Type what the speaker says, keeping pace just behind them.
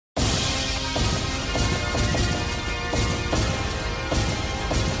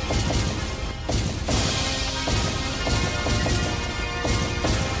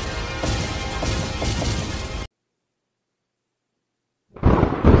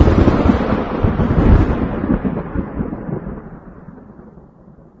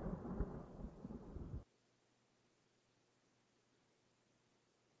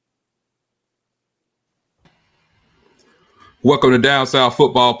Welcome to Down South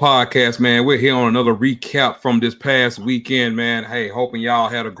Football Podcast, man. We're here on another recap from this past weekend, man. Hey, hoping y'all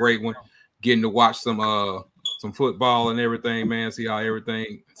had a great one, getting to watch some football and everything, man. See how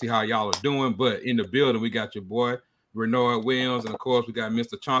y'all are doing. But in the building, we got your boy Renard Williams, and of course, we got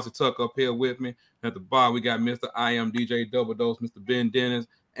Mr. Chauncey Tuck up here with me. At the bar, we got Mr. I Am DJ Double Dose, Mr. Ben Dennis,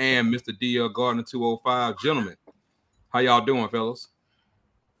 and Mr. DL Gardner 205. Gentlemen, how y'all doing, fellas?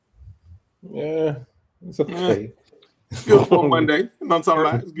 Yeah, it's okay. It's good for Monday. You know what I'm talking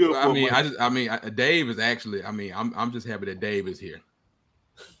about? It's good for Monday. Dave is actually. I'm just happy that Dave is here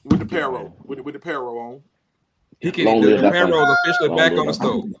with the Perro, with the Perro on. He can. The Perro is officially back on the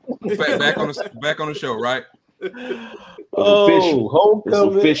stove, back on the show, right? Oh,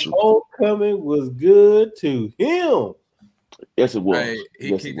 homecoming was good to him. Yes, it was. Hey,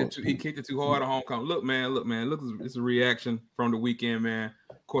 he kicked it too hard on homecoming. Look, it's a reaction from the weekend, man.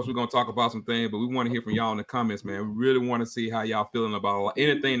 Of course, we're gonna talk about some things, but we want to hear from y'all in the comments, man. We really want to see how y'all feeling about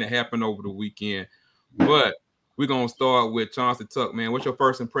anything that happened over the weekend. But we're gonna start with Chauncey Tuck, man. What's your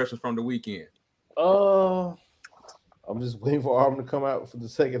first impressions from the weekend? I'm just waiting for Auburn to come out for the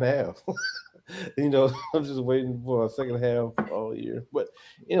second half. I'm just waiting for a second half all year. But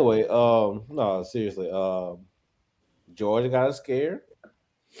anyway, no, seriously, Georgia got us scared.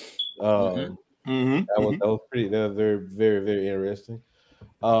 That was pretty. That was very, very, very interesting.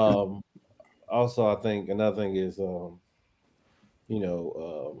 Also, I think another thing is,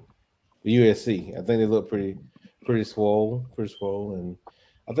 USC. I think they look pretty swole, and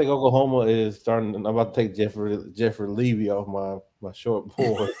I think Oklahoma is starting. I'm about to take Jeffrey Levy off my short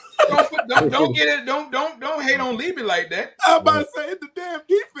board. Don't get it. Don't hate on Levy like that. I'm about to say it's the damn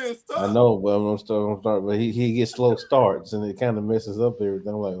defense stuff. I know, but I'm gonna start. But he gets slow starts, and it kind of messes up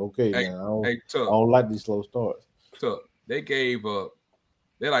everything. I'm like, okay, I don't like these slow starts. Tuck, they gave up.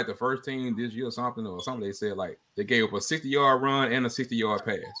 They're like the first team this year or something. They said like they gave up a 60-yard run and a 60-yard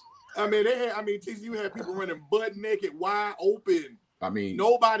pass. TCU had people running butt naked, wide open.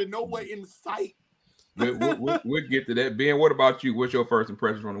 Nobody nowhere in sight. We'll get to that. Ben, what about you? What's your first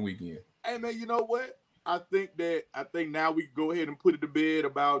impression from the weekend? Hey man, you know what? I think now we can go ahead and put it to bed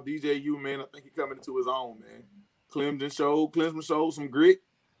about DJU, man. I think he's coming into his own, man. Clemson showed some grit.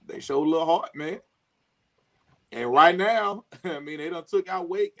 They showed a little heart, man. And right now, they done took out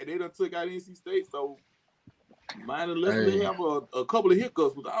Wake and they done took out NC State. So, they have a couple of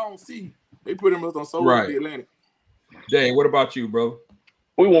hiccups, but I don't see. They pretty much on solo the Atlantic. Dang, what about you, bro?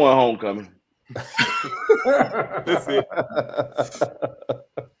 We won homecoming. That's it.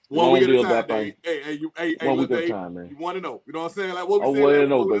 One week at a time, Dave. Hey, Dave, man. You want to know? You know what I'm saying? Like what we said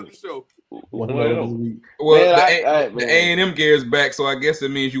on the show. Want to know? Well, the A&M gear is back, so I guess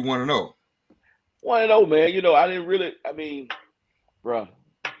it means you want to know. Want to know, man? I didn't really. Bro,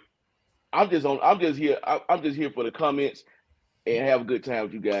 I'm just here for the comments and have a good time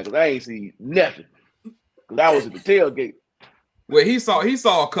with you guys. Cause I ain't seen nothing. Cause I was at the tailgate. Well, he saw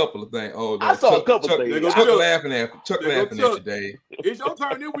a couple of things. Oh, I saw a couple of things. Chuck laughing at you, Dave. It's your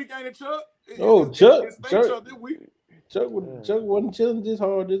turn this week, ain't it, Chuck? Chuck this week. Chuck wasn't chilling this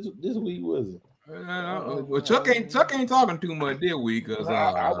hard this week, was it? Well, Chuck ain't talking too much this week because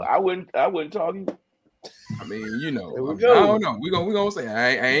I wouldn't talk to you. I don't know. We gonna say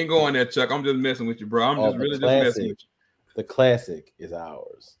I ain't going there, Chuck. I'm just messing with you, bro. I'm just messing with you. The classic is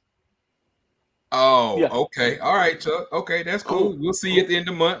ours. Oh, yeah. Okay. All right, Chuck. Okay, that's cool. We'll see you at the end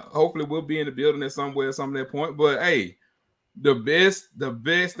of the month. Hopefully we'll be in the building at some that point. But hey, the best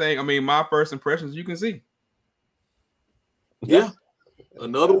thing, my first impressions you can see. Yeah.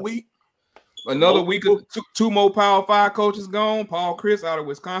 Another week. Another week of two more Power 5 coaches gone. Paul Chryst out of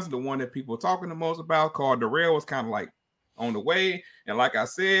Wisconsin, the one that people are talking the most about. Carl Durrell was kind of like on the way. And like I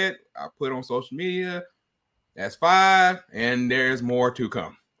said, I put on social media, that's 5, and there's more to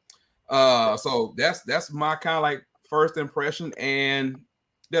come. So that's my kind of like first impression, and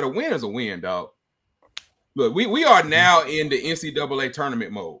that a win is a win, dog. Look, we are now in the NCAA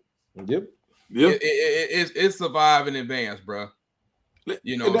tournament mode. Yep. It's survive in advance, bro.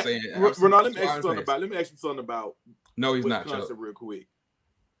 You know what I'm saying? Ronald, let me ask you something about. No, he's not. Chuck. Real quick.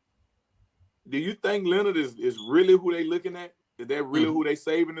 Do you think Leonard is really who they looking at? Is that really who they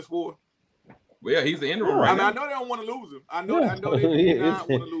saving this for? Well, yeah, he's the interim right now. I know they don't want to lose him. I know they do not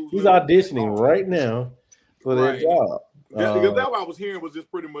want to lose him. He's auditioning right now for their job. Because that's what I was hearing was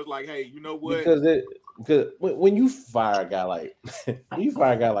just pretty much like, hey, you know what? Because when you fire a guy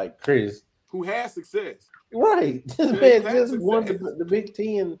like Chris, who has success, right? This man just won the Big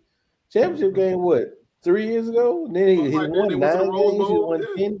Ten championship game. What, 3 years ago? And then he won 9 games. He won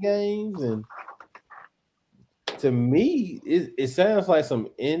 10 games, and to me, it sounds like some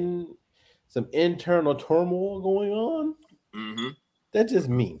internal turmoil going on. Mm-hmm. That's just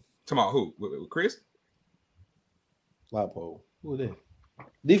me. Talking about who? With Chris? Lapo. Who is that?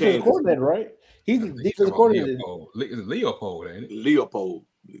 Defensive coordinator, right? He's the defensive coordinator. Is it Leopold, ain't it? Leopold.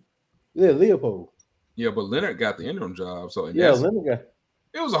 Yeah, Leopold. Yeah, but Leonard got the interim job. So Leonard got.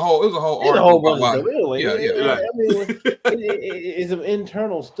 It was a whole It's a whole bunch of stuff. Anyway, right. I mean, it's some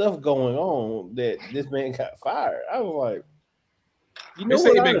internal stuff going on that this man got fired. I was like, they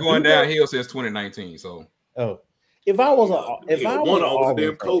say he's been going downhill since 2019. So, if I was an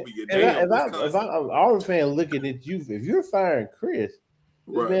Auburn fan looking at you, if you're firing Chris,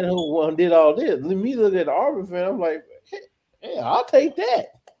 this man who did all this, let me look at the Auburn fan. I'm like, hey, I'll take that.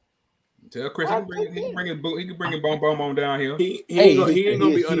 Tell Chris he can bring his boot. He can bring his bum on down here. He ain't gonna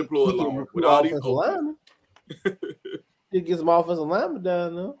be unemployed long with all these linemen. You get some offensive linemen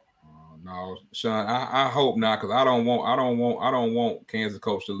down there. No, Sean. I hope not, because I don't want Kansas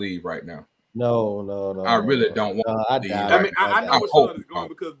coach to leave right now. No. I really don't want. I know where Sean is going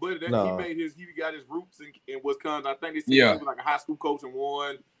because Buddy, he got his roots in Wisconsin. I think he was like a high school coach and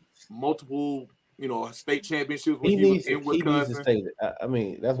won multiple, state championships when he was in Wisconsin. He needs to stay there. I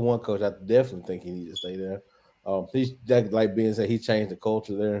mean, that's one coach I definitely think he needs to stay there. He's like being said, he changed the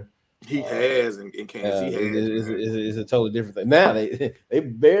culture there. He has in Kansas. It's a totally different thing. Now they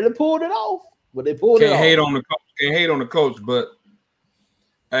barely pulled it off, but they pulled it off. Can't hate on the coach, but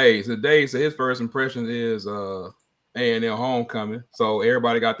hey, today, so his first impression is A&M homecoming. So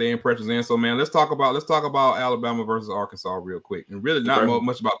everybody got their impressions in. So man, let's talk about Alabama versus Arkansas real quick, and really not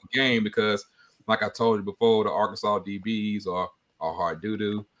much about the game because, like I told you before, the Arkansas DBs are hard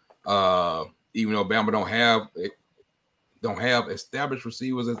doo-doo. Even though Bama don't have established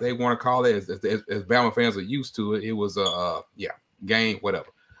receivers, as they want to call it, as Bama fans are used to it. It was game, whatever.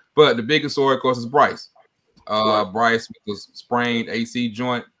 But the biggest story, of course, is Bryce. Bryce was sprained AC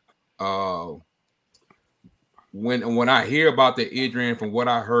joint. When I hear about the injury, from what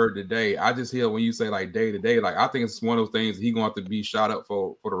I heard today, I just hear when you say like day to day, like I think it's one of those things he's going to have to be shot up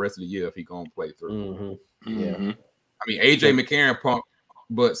for the rest of the year if he's going to play through. Mm-hmm. Yeah, I mean AJ McCarron pumped,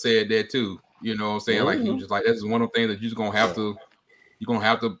 but said that too. You know what I'm saying? Like he was just like, this is one of the things that you're just gonna have to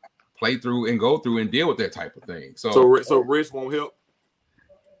play through and go through and deal with that type of thing. So Rich won't help.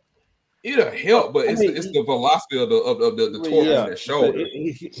 It'll help, but it's the velocity of the torque on his shoulder.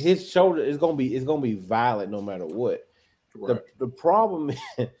 His shoulder is gonna be violent no matter what. Right. The problem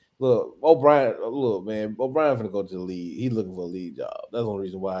is, look, O'Brien finna go to the league. He's looking for a league job. That's the only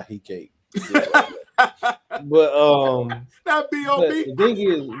reason why he can't. But the thing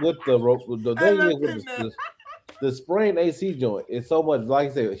is with the sprained AC joint, it's so much, like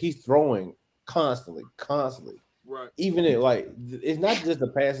I said, he's throwing constantly. Right. Even it's not just the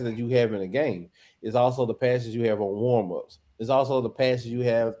passes that you have in a game, it's also the passes you have on warm-ups. It's also the passes you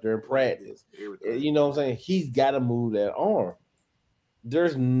have during practice. You know what I'm saying? He's got to move that arm.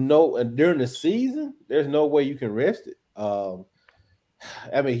 During the season, there's no way you can rest it.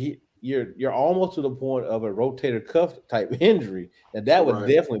 I mean, you're almost to the point of a rotator cuff type injury, and that would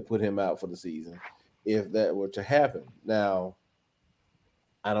definitely put him out for the season if that were to happen. Now,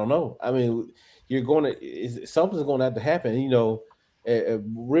 I don't know. I mean, something's going to have to happen.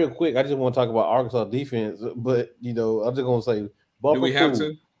 Real quick, I just want to talk about Arkansas defense, but I'm just going to say, Bumper do we have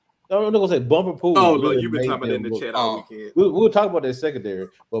to? No, I'm not going to say Bumper Pool. Oh, look, you've been talking about it in the chat all weekend. We'll talk about that secondary,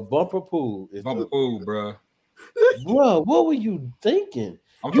 but Bumper Pool is bro. Bro, what were you thinking?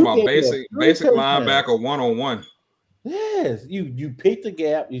 I'm talking about basic linebacker one-on-one. Yes, you picked the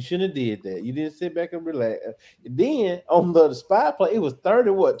gap. You shouldn't have did that. You didn't sit back and relax. Then on the spy play, it was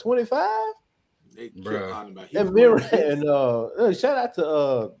 25. And shout out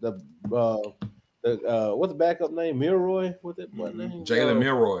to what's the backup name? Milroy. What's that name? Jalen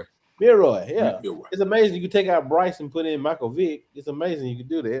Milroy. Milroy, yeah. It's amazing you can take out Bryce and put in Michael Vick. It's amazing you can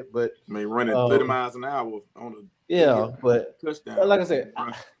do that. But I mean, running 30 miles an hour on but touchdown. Like I said,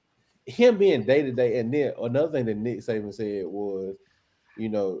 him being day to day, and then another thing that Nick Saban said was,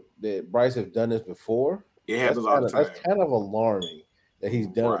 that Bryce has done this before. It happens all the time. That's kind of alarming that he's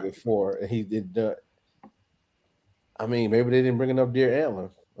done it before, and he did done. I mean, maybe they didn't bring enough deer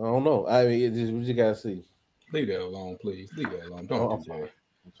antlers. I don't know. I mean, we just gotta see. Leave that alone, please. Leave that alone. Don't do that.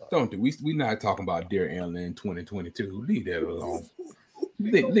 Don't do. We're not talking about deer antler in 2022. Leave that alone.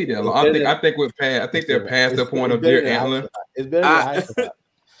 Leave that alone. I think they're past the point of deer antler. It's better.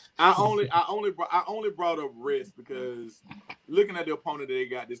 I only brought up risk because looking at the opponent that they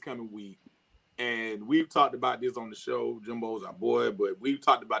got this coming week, and we've talked about this on the show. Jimbo's our boy, but we've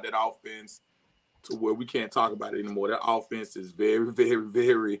talked about that offense to where we can't talk about it anymore. That offense is very, very,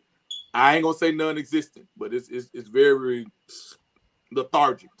 very. I ain't gonna say non-existent, but it's very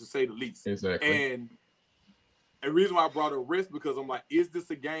lethargic to say the least. Exactly. And the reason why I brought a risk because I'm like, is this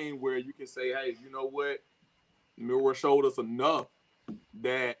a game where you can say, hey, you know what? Milroy showed us enough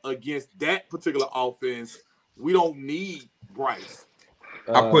that against that particular offense, we don't need Bryce.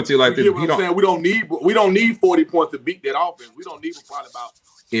 I put it like this: you know what I'm saying? We don't need 40 points to beat that offense. We don't need probably about.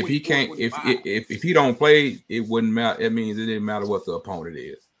 If he can't, if he don't play, it wouldn't matter. It means it didn't matter what the opponent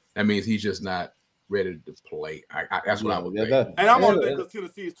is. That means he's just not ready to play. That's what I would think. And I'm only thinking because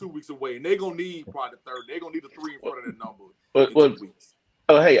Tennessee is 2 weeks away, and they're gonna need probably the third. They're gonna need a 3 in front of that number.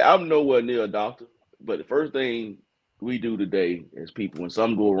 But hey, I'm nowhere near a doctor. But the first thing we do today as people, when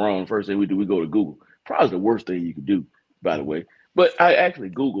something go wrong, the first thing we do, we go to Google. Probably the worst thing you could do, by the way. But I actually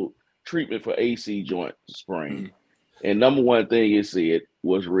Googled treatment for AC joint sprain. And number one thing it said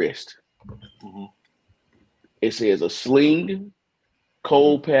was rest. It says a sling,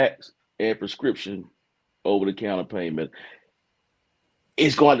 cold packs, and prescription over-the-counter pain medicine.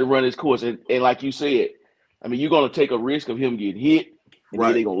 It's going to run its course. And like you said, I mean, you're going to take a risk of him getting hit, and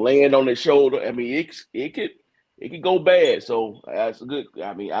then they're going to land on their shoulder. I mean, it could go bad. So that's good.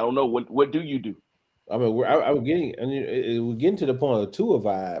 I mean, I don't know. What do you do? I mean, we're getting to the point of Tua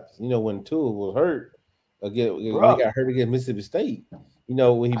vibes. You know, when Tua was hurt again, he got hurt against Mississippi State. You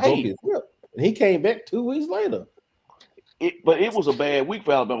know, when he broke his hip, and he came back 2 weeks later. But it was a bad week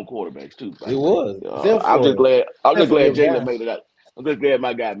for Alabama quarterbacks too. It was. I'm just glad Jalen made it out. I'm just glad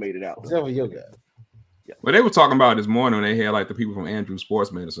my guy made it out. Except for your guy. Yeah. Well, they were talking about this morning when they had like the people from Andrew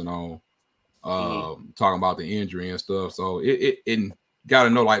Sports Medicine on, talking about the injury and stuff. So it got to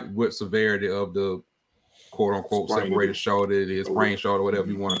know like what severity of the quote unquote separated shoulder it is, sprained shoulder, whatever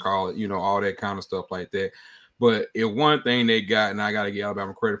you want to call it, you know, all that kind of stuff like that. But if one thing they got, and I got to give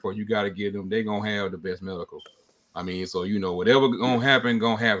Alabama credit for, you got to give them, they're going to have the best medical. I mean, so, you know, whatever going to happen.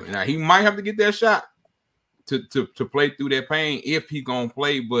 Now, he might have to get that shot to play through that pain if he's going to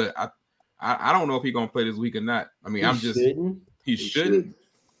play, but I don't know if he's going to play this week or not. I mean, he shouldn't.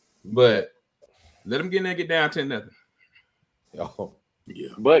 But let him get in there, get down 10-0. Oh. Yeah,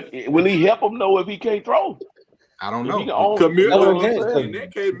 but will he help him know if he can't throw? I don't know.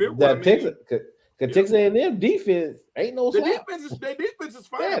 Texas A&M defense ain't no slouch. Their defense is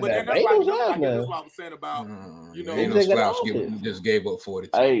fine, but that's why I'm saying about you know. Ain't no slouch. Just gave up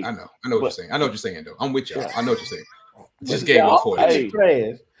 42. Hey, I know what you're saying. I know what you're saying though. I'm with you. I know what you're saying. Just gave up 42.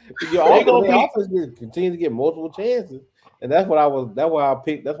 Trash. Your offense continue to get multiple chances, and that's why I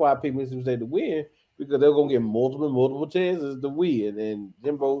picked Mississippi State to win. Because they're gonna get multiple chances to win, and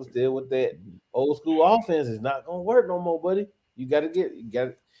Jimbo still with that old school offense is not gonna work no more, buddy. You got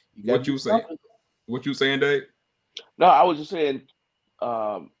to. What you saying? What you saying, Dave? No, I was just saying.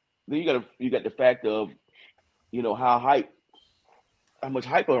 Then you got the fact of, you know, how much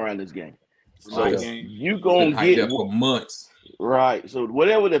hype around this game. So you gonna get for months, right? So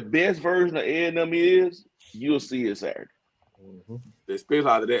whatever the best version of A&M is, you'll see it Saturday.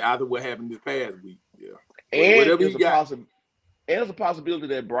 Especially after what happened this past week. Yeah. And there's a possibility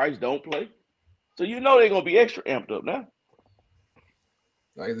that Bryce don't play. So you know they're gonna be extra amped up now.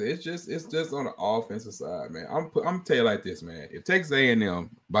 Like it's just on the offensive side, man. I'm tell you like this, man. If Texas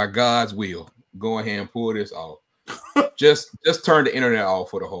A&M, by God's will, go ahead and pull this off, just turn the internet off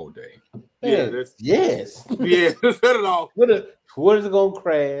for the whole day. Yes. Yeah, set it off. What is it gonna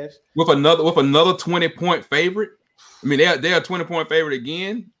crash? With another 20-point favorite. I mean, they're a 20-point favorite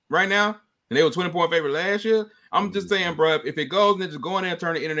again right now, and they were 20-point favorite last year. I'm just saying, bro, if it goes, then just go in there and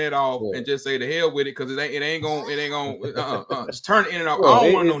turn the internet off and just say the hell with it, because it ain't gonna just turn the internet off. I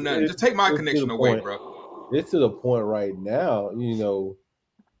don't want to know nothing. Just take my connection away, bro. It's to the point right now, you know,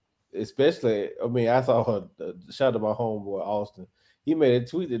 especially. I mean, I saw a shout out to my homeboy Austin. He made a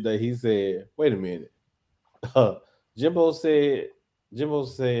tweet today. He said, "Wait a minute, Jimbo said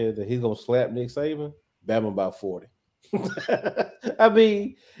that he's gonna slap Nick Saban. Bama by 40." I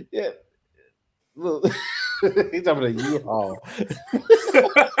mean, yeah. Look, he's talking about a yeehaw.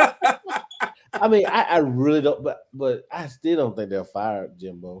 I mean, I really don't, but I still don't think they'll fire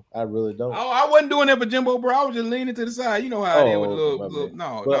Jimbo. I really don't. Oh, I wasn't doing that for Jimbo, bro. I was just leaning to the side. You know how it is with little.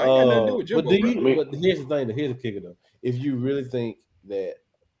 No, it got nothing to do with Jimbo. But here's the thing. Here's the kicker, though. If you really think that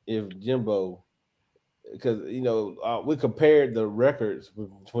if Jimbo, because you know we compared the records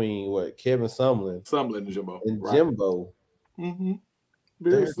between Kevin Sumlin and Jimbo. Mm-hmm.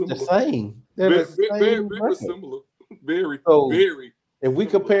 They're the same. They're very similar. Very. If we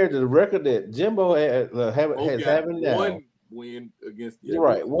compare to the record that Jimbo has having now, one win against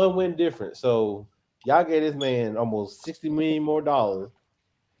right, one win difference. So y'all gave this man almost $60 million more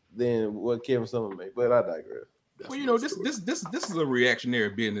than what Kevin Sumlin made. But I digress. Well, you know, this is a reactionary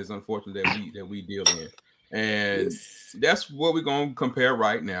business, unfortunately, that we deal in, and that's what we're gonna compare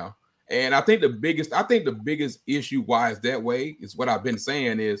right now. And I think the biggest issue why it's that way is what I've been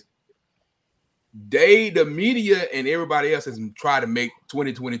saying is the media and everybody else has tried to make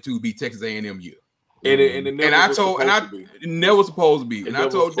 2022 be Texas A&M year. And it never never supposed to be. And I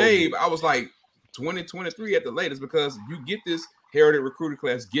told Dave, I was like 2023 at the latest because you get this heritage recruiting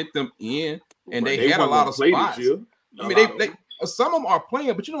class, get them in, and they had a lot of spots. I mean, they some of them are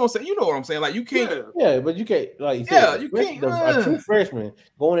playing, but you know what I'm saying. You know what I'm saying? Like you can't. Yeah, but you can't. Like you said, you can't. A true freshman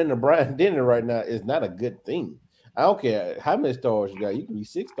going into Brian Denner right now is not a good thing. I don't care how many stars you got. You can be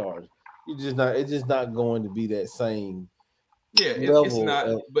 6 stars. It's just not going to be that same. Yeah, it's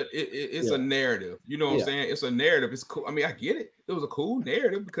not. But it's a narrative. You know what I'm saying? It's a narrative. It's cool. I mean, I get it. It was a cool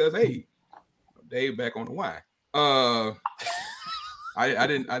narrative because hey, Dave back on the wine. I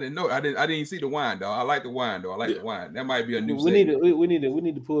didn't know. I didn't see the wine though. I like the wine though. I like the wine. That might be a new. We need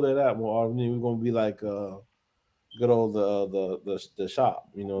to pull that out more often. We're gonna be like good old the shop.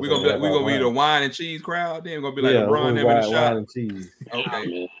 You know, we're gonna be the wine and cheese crowd. Then we're gonna be like LeBron them in the shop. Wine and cheese.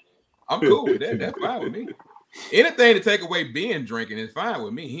 Okay, I'm cool with that. That's fine with me. Anything to take away Ben drinking is fine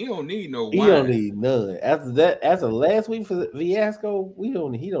with me. He don't need no wine. He don't need none. After last week for Fiasco, he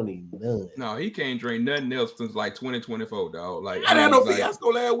don't need none. No, he can't drink nothing else since like 2024, dog. Like I didn't know Fiasco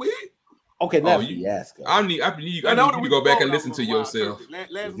last week. Okay, not Fiasco. I need you to go back and listen to yourself.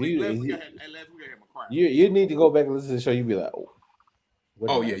 Last week I had my cry. You need to go back and listen to the show. You be like,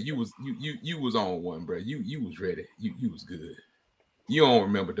 oh yeah, you was on one, bro. You was ready. You was good. You don't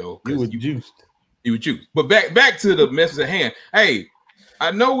remember though. You were juiced. You would choose. But back to the message at hand. Hey, I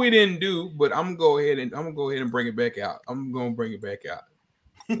know we didn't do, but I'm gonna go ahead and bring it back out. I'm gonna bring it back out.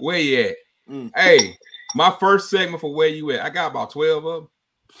 Where you at? Hey, my first segment for where you at. I got about 12 of them.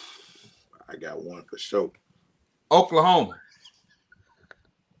 I got one for sure. Oklahoma.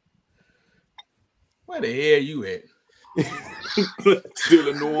 Where the hell you at? Still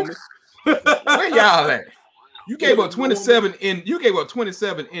a normal. Where y'all at? You gave up 27 in. You gave up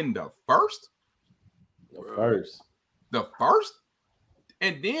 27 in the first. The first,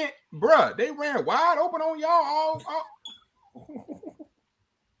 and then, bruh, they ran wide open on y'all.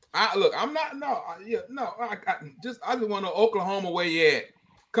 I just want to Oklahoma where you at.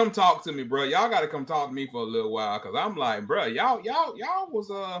 Come talk to me, bro. Y'all got to come talk to me for a little while because I'm like, bro, y'all was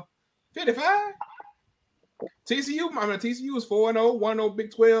 55. TCU was 4-0, 1-0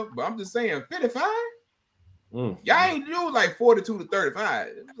 Big 12, but I'm just saying 55. Y'all ain't do like 42 to 35.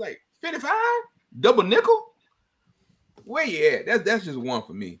 It was like 55. Double nickel? Where you at? That's just one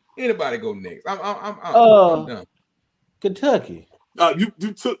for me. Anybody go next? I'm done. Kentucky.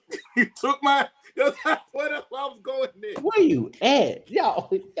 You took my. That's where I was going next. Where you at? Y'all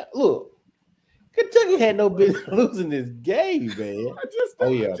look. Kentucky had no business losing this game, man.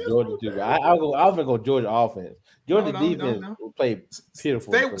 Georgia too. I'm gonna go Georgia offense. Georgia defense played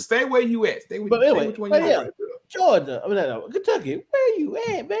pitiful. Stay where you at. Stay with which one you at. Georgia. Kentucky. Where you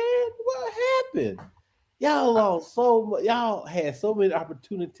at, man? What happened? Y'all lost so much. Y'all had so many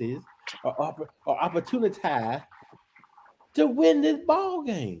opportunities or opportunity to win this ball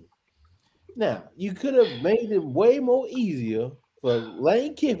game. Now you could have made it way more easier for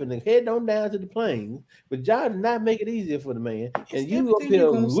Lane Kiffin to head on down to the Plains, but y'all did not make it easier for the man. And you up here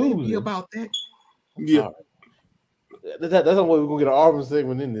losing about that. Yeah. That's not why we're gonna get an Auburn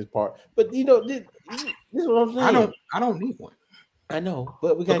segment in this part. But you know, this is what I'm saying. I don't need one. I know,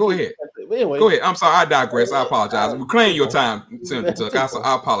 but we got to go ahead. Anyway, go ahead. I'm sorry, I digress. I apologize. We're claiming your time, Senator Tuck.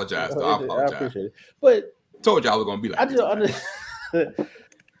 I apologize. I appreciate it. But told y'all we're gonna be like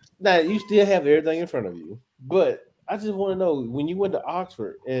now you still have everything in front of you, but I just want to know when you went to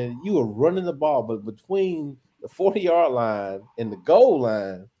Oxford and you were running the ball, but between the 40-yard line and the goal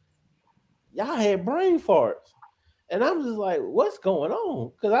line, y'all had brain farts. And I'm just like, what's going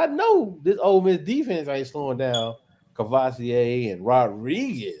on? Because I know this Ole Miss defense ain't slowing down Cavassier and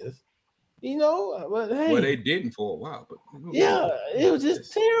Rodriguez, you know. But hey, well, they didn't for a while, but yeah, it was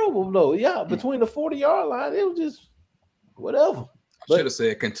just terrible, though. Yeah, between the 40-yard line, it was just whatever. I should have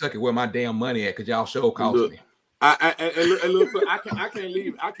said Kentucky, where my damn money at? Because y'all show cost me. I can't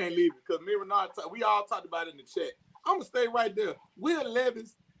leave. I can't leave because me and Renard, we all talked about it in the chat. I'm gonna stay right there. Will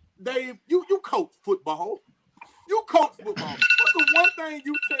Levis, Dave, you coach football. You coach football. What's the one thing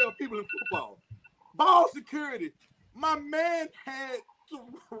you tell people in football? Ball security. My man had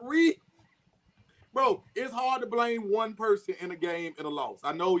 3. Bro, it's hard to blame one person in a game in a loss.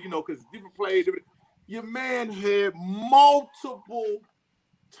 I know, because different plays. Your man had multiple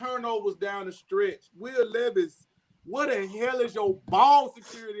turnovers down the stretch. Will Levis, what the hell is your ball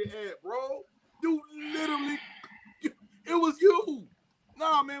security at, bro? You literally, it was you.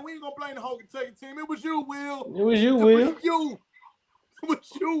 Nah, man, we ain't gonna blame the whole Kentucky team. It was you, Will. It was you, Will. You. with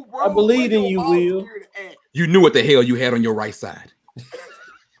you, bro. I believe in you, Will. You knew what the hell you had on your right side.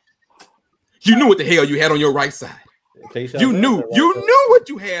 You knew what the hell you had on your right side. You knew what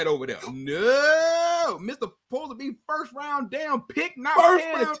you had over there. No, Mr. supposed to be first round damn pick, not first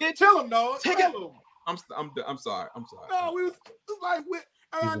paying round. attention. Tell him, dog. Take Tell it. him. I'm sorry. No, it was like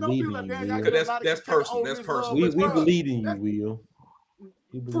I know people like that. That's personal. That's personal. We believe in you, Will.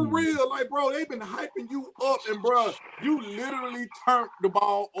 For real, like, bro, they've been hyping you up, and bro, you literally turned the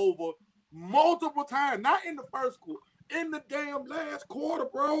ball over multiple times. Not in the first quarter, in the damn last quarter,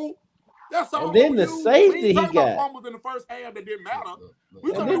 bro. That's all. And then the safety he got. Fumbles in the first half that didn't matter.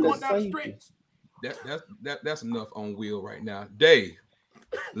 We talking about going down the stretch. That's enough on Will right now. Dave,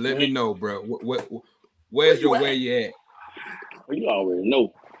 let me know, bro. Where's your where you at? Well, you already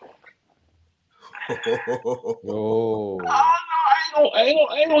know. Oh. I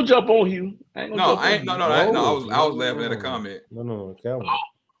ain't gonna jump on you. I was laughing at a comment. No, Calvin.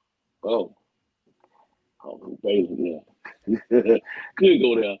 Oh, basically, yeah. Could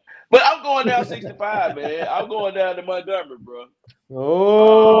go there, but I'm going down 65, man. I'm going down to Montgomery, bro.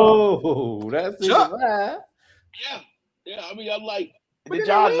 Oh, that's 65. Yeah. I mean, I'm like, did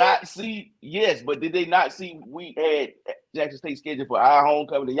y'all not see? Yes, but did they not see we had Jackson State scheduled for our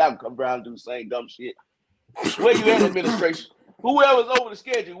homecoming? And y'all can come around and do the same dumb shit. Where you at, administration? Whoever's over the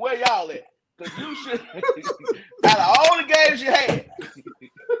schedule, where y'all at? Because you should, out of all the games you had,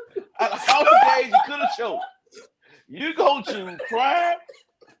 out of all the games you could have shown, you go to Prime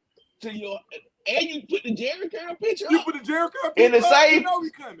to your, and you put the Jerry Curl picture up. You put the Jerry Curl picture in the same. You know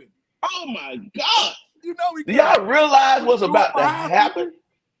we coming. Oh my God. You know we coming. coming. Do y'all realize what's about to happen?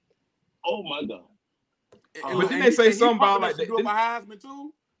 Oh my God. But didn't they say something about like do my Heisman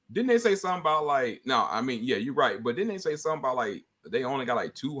too? Didn't they say something about like no? I mean, yeah, you're right. But didn't they say something about like they only got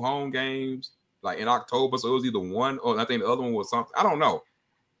like 2 home games like in October? So it was either one or I think the other one was something. I don't know.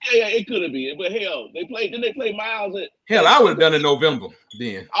 Yeah, it could have been. But hell, didn't they play Miles at? Hell, I would have done it in November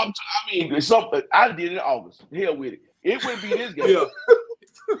then. I mean, it's something I did it in August. Hell with it. It wouldn't be this game. Yeah.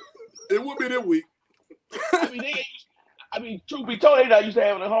 It would be this week. I mean, truth be told, they not used to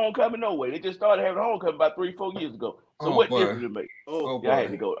having a homecoming. No way. They just started having a homecoming about 3-4 years ago. So what difference did it make? I had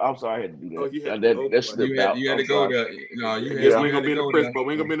to go. I'm sorry, I had to do that. You had to go there. No, you had we ain't gonna be in the press box.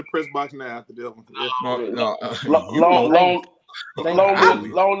 We ain't gonna be in the press box now after this one.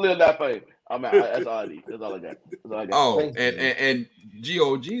 Long live that thing. I'm out. That's all I need. That's all I got. Oh, and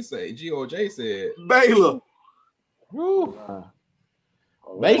GOJ said Baylor.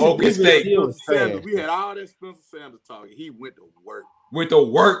 Oklahoma State. We had all that Spencer Sanders talking. He went to work. Went to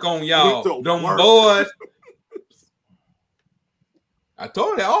work on y'all. Them boys. I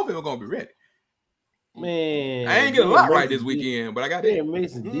told that offense was gonna be ready. Man, I ain't get a lot right this weekend, but I got that.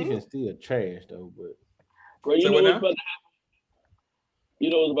 Mason defense still trash though. But bro, you know what's about to happen? You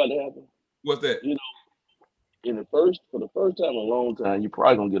know what's about to happen? What's that? You know, for the first time in a long time, you're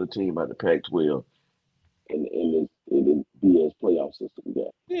probably gonna get a team out the Pac-12 in the BS playoff system we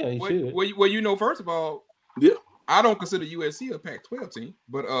got. Yeah, you should. Well, you know, first of all, yeah, I don't consider USC a Pac-12 team,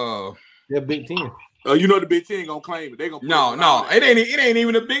 but they're Big Ten. You know the Big Ten gonna claim it. They gonna no. It ain't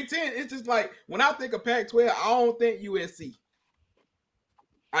even a Big Ten. It's just like when I think of Pac-12, I don't think USC.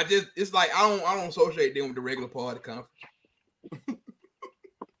 It's like I don't associate them with the regular part of the conference.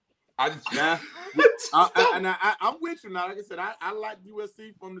 I'm with you now. Like I said, I like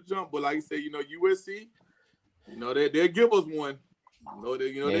USC from the jump, but like you said, USC, they'll give us one.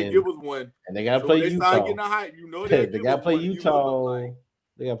 They give us one, and they gotta play Utah. Getting the hype, they gotta play Utah.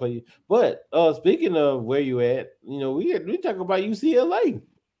 They gotta play you. But speaking of where you at, we talk about UCLA.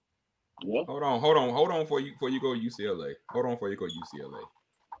 Yeah. Hold on before you go UCLA. Hold on before you go UCLA.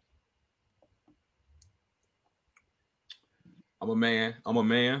 I'm a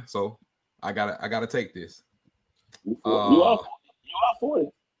man, so I gotta take this. You are for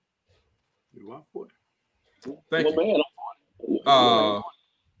it. You are for it. Thank you. Man,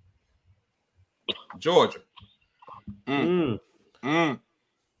 Georgia.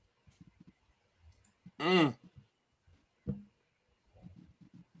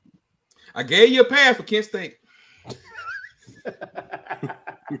 I gave you a pass for Kent State.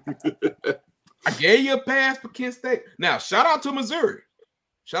 I gave you a pass for Kent State. Now, shout out to Missouri.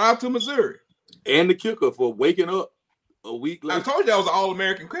 And the kicker for waking up a week later. I told you I was an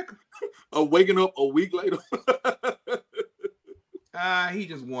All-American kicker. Waking up a week later. He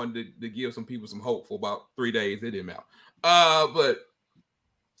just wanted to give some people some hope for about 3 days. It didn't matter. But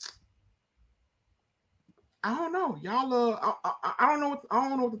I don't know, y'all. I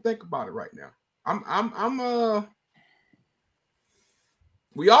don't know what to think about it right now.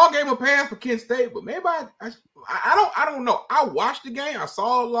 We all gave him a pass for Kent State, but maybe I don't know. I watched the game. I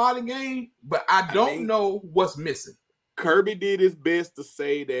saw a lot of the game, but I don't know what's missing. Kirby did his best to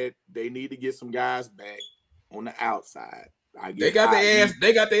say that they need to get some guys back on the outside. They got their ass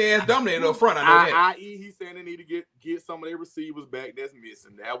dominated up front. I know that. I.e. he's saying they need to get some of their receivers back that's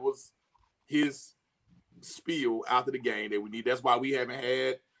missing. That was his spiel after the game that we need. That's why we haven't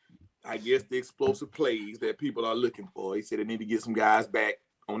had, I guess, the explosive plays that people are looking for. He said they need to get some guys back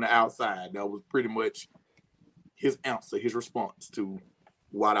on the outside. That was pretty much his answer, his response to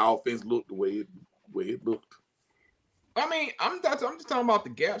why the offense looked the way it looked. I mean, I'm just talking about the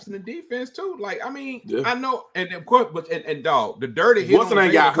gaps in the defense too. Like, I mean, I know, and of course, but and dog, the dirty hit on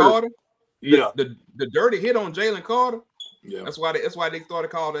Jalen Carter. The dirty hit on Jalen Carter. Yeah, that's why they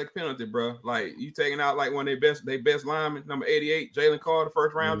started calling that penalty, bro. Like, you taking out like one of their best linemen, number 88, Jalen Carter,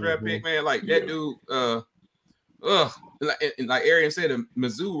 first round draft pick, man. Like that dude, like Arian said, the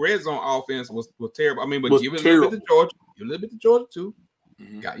Mizzou red zone offense was terrible. I mean, but give it a little bit to Georgia, too.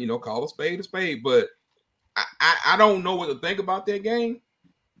 Mm-hmm. Got call a spade, but I don't know what to think about that game.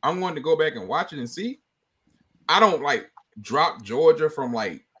 I wanted to go back and watch it and see. I don't like drop Georgia from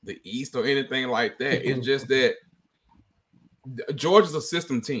like the East or anything like that. It's just that Georgia's a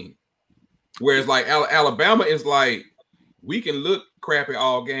system team, whereas like Alabama is like, we can look crappy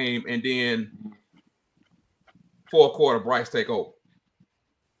all game and then fourth quarter Bryce take over.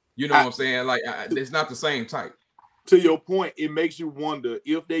 You know what I'm saying? Like, it's not the same type. To your point, it makes you wonder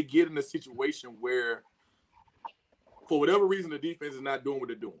if they get in a situation where, for whatever reason, the defense is not doing what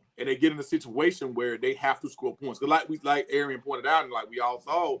they're doing, and they get in a situation where they have to score points. Because like Arian pointed out, and like we all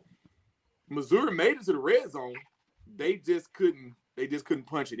saw, Missouri made it to the red zone. They just couldn't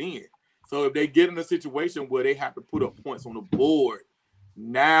punch it in. So if they get in a situation where they have to put up points on the board,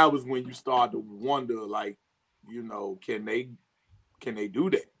 now is when you start to wonder, like, can they do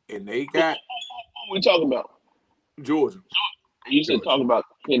that? And they got what we talking about? Georgia. You said talking about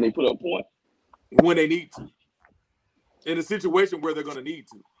can they put up points? When they need to. In a situation where they're gonna need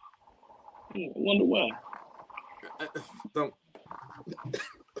to. I wonder why.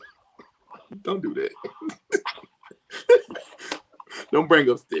 Don't do that. Don't bring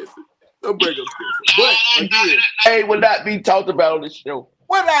up Stetson. But again, hey, will not be talked about on the show.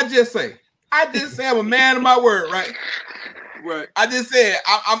 What did I just say? I just said I'm a man of my word, right? Right. I just said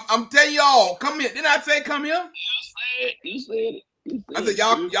I'm telling y'all, come here. Didn't I say come here? You said it. I said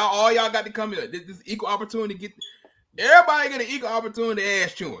y'all got to come here. This equal opportunity everybody get an equal opportunity to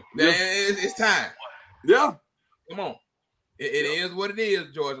ass chewing. Yeah. It's time. Yeah. Come on. It is what it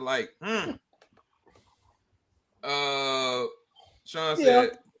is, Georgia. Like, Sean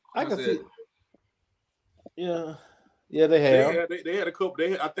said. I can see. Yeah. Yeah, they have. They had a couple.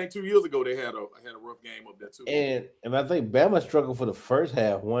 I think 2 years ago they had a rough game up there too. And I think Bama struggled for the first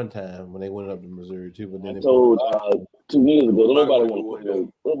half one time when they went up to Missouri too. But then I told 2 years ago, nobody want to go there and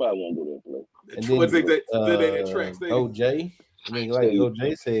play. And then they had tracks. OJ, like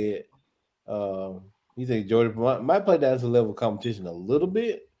OJ said, he said Georgia might play down to the level of competition a little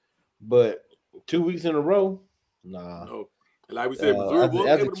bit, but 2 weeks in a row, nah. No. Like we said,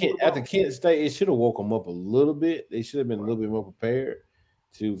 Missouri after Kent State, it should have woke them up a little bit. They should have been a little bit more prepared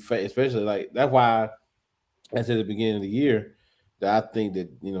especially like that's why I said at the beginning of the year that I think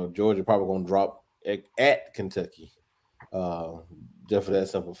that Georgia probably going to drop at Kentucky, just for that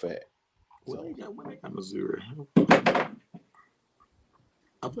simple fact. Well, they got Missouri. I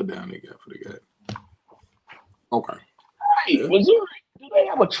put down they got. Okay. Hey, Missouri, do they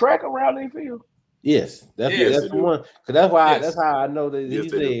have a track around their field? Yes, that's the one. Cause that's why that's how I know that he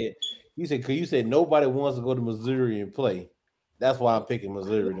said because you said nobody wants to go to Missouri and play. That's why I'm picking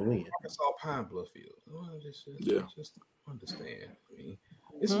Missouri to win. I saw Pine Bluff Field. Just understand. I mean,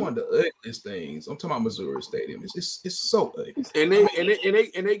 it's one of the ugliest things. I'm talking about Missouri Stadium. It's so ugly. And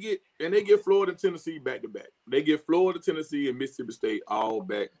they get Florida, Tennessee back to back. They get Florida, Tennessee, and Mississippi State all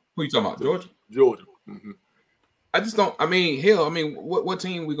back. Who you talking about? Georgia. Georgia. Mm-hmm. I just don't. I mean, what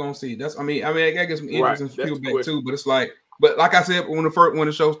team we gonna see? I get some interest and feel back too. But it's like I said when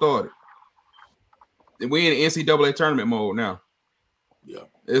the show started, we in the NCAA tournament mode now. Yeah,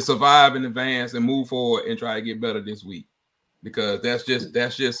 it's survive in advance and move forward and try to get better this week because that's just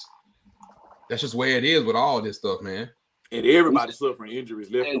where it is with all this stuff, man. And everybody's suffering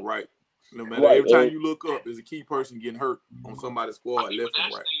injuries left and right. No matter every time you look up, there's a key person getting hurt on somebody's squad left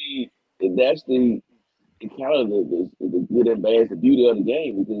and right. That's the kind of the good and bad, the beauty of the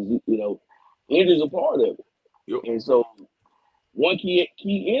game because injuries are part of it. Yep. And so one key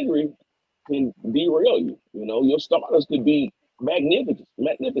injury can derail you. Your starters could be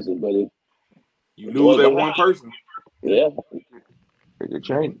magnificent, but if you lose that one person, yeah. They could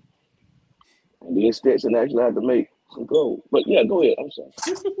change it. And then Stetson actually had to make some goals. But yeah, go ahead. I'm sorry.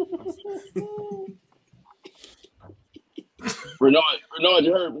 Renard,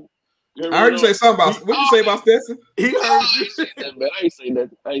 you heard me. I heard you say something about. What did you say about Stetson? He heard you. I ain't say that.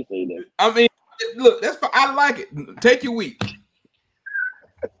 I mean, look, that's I like it. Take your week.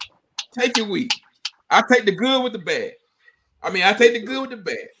 Take your week. I take the good with the bad. I take the good with the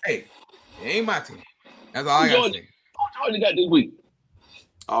bad. Hey, it ain't my team. That's all I got to say. Georgia got this week.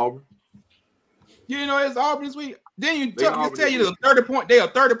 Auburn. You know it's Auburn this week. Then you tell you the 30-point. They a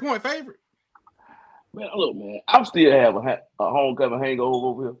 30-point favorite. Man, look, man. I'm still have a homecoming hangover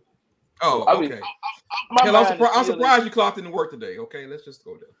over here. Oh, okay. I'm surprised you clocked in to work today. Okay, let's just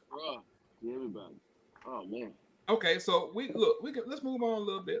go there. Bro, everybody. Oh man. Okay, so let's move on a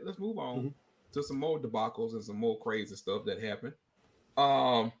little bit. Let's move on to some more debacles and some more crazy stuff that happened.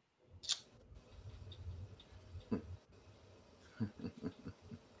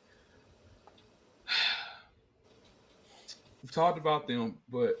 We've talked about them,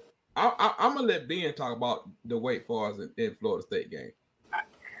 but I'm gonna let Ben talk about the Wake Forest in Florida State game.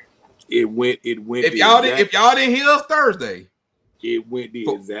 It went. If y'all didn't hear us Thursday, it went the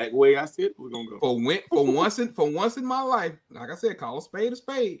exact way I said we're gonna go. For once in my life, like I said, call a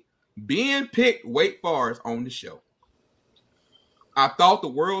spade. Ben picked Wake Forest on the show. I thought the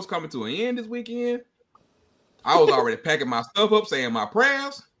world was coming to an end this weekend. I was already packing my stuff up, saying my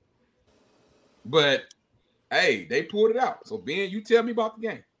prayers. But hey, they pulled it out. So Ben, you tell me about the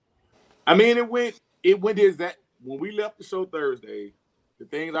game. I mean, it went the exact when we left the show Thursday. The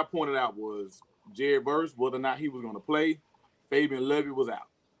things I pointed out was Jared Verse, whether or not he was going to play. Fabian Levy was out.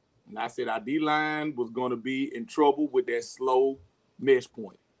 And I said our D-line was going to be in trouble with that slow mesh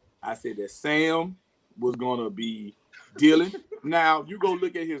point. I said that Sam was going to be dealing. Now, you go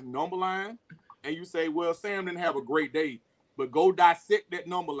look at his number line, and you say, well, Sam didn't have a great day. But go dissect that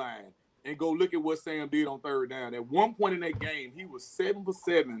number line and go look at what Sam did on third down. At one point in that game, he was 7 for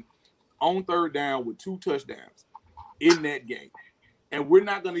 7 on third down with 2 touchdowns in that game. And we're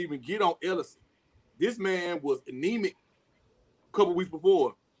not going to even get on Ellison. This man was anemic a couple weeks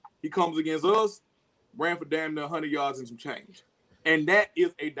before. He comes against us, ran for damn near 100 yards and some change. And that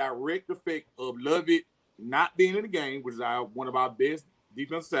is a direct effect of Lovett not being in the game, which is one of our best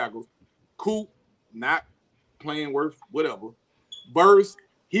defensive tackles. Coop not playing worth whatever. Burst,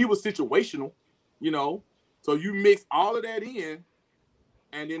 he was situational, So you mix all of that in,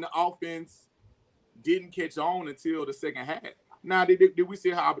 and then the offense didn't catch on until the second half. Now, did we see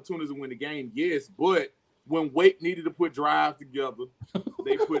how opportunities to win the game? Yes, but when Wake needed to put drives together,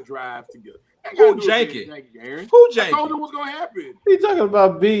 they put drives together. Who janky? Who janky? I told you what's going to happen. He talking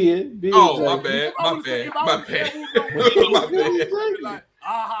about being. Oh, my bad. My bad. Like,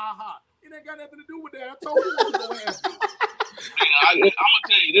 it ain't got nothing to do with that. I told you what was going to happen. I'm gonna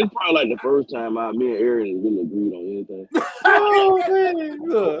tell you, this is probably like the first time me and Aaron really agreed on anything. Oh man,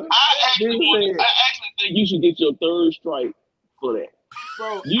 look. I actually think you should get your third strike for that.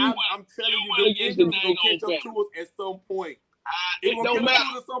 Bro, I'm telling you, the Eagles will catch up to us at some point. It don't matter.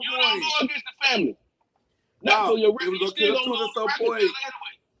 You don't go against the family. Not for your record. You still don't go at some point.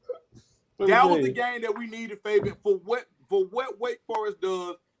 That was the game that we needed Fabian for what Wake Forest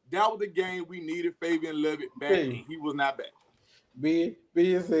does. That was the game we needed Fabian Levitt back, and he was not back. B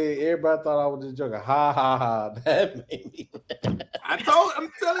said everybody thought I was just joking. Ha ha ha! That made me. I'm telling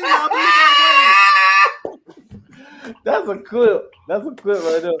you, That's a clip. That's a clip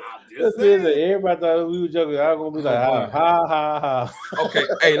right there. Everybody thought we were joking. I'm gonna be like, ha ha ha. Okay,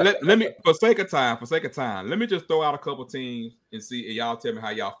 hey, let me for sake of time, let me just throw out a couple teams and see and y'all tell me how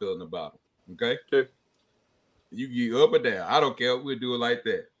y'all feeling about it. Okay. You up or down? I don't care. We'll do it like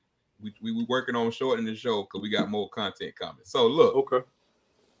that. We working on shortening the show because we got more content coming. So look. Okay.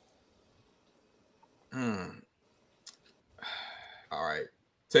 All right.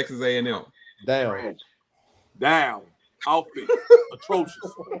 Texas A&M. Down. Offense.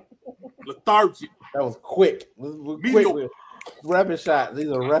 Atrocious. Lethargic. That was quick. Quick. Rapid shots. These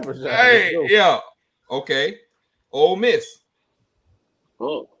are rapid shots. Hey, yeah. Okay. Ole Miss.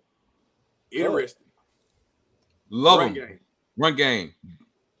 Oh. Interesting. Love them. Run game.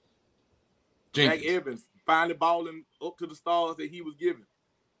 Jack Evans finally balling up to the stars that he was given.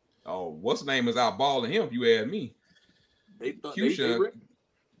 Oh, what's the name is out balling him? If you ask me. They thought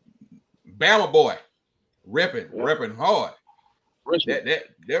Bama boy, repping hard.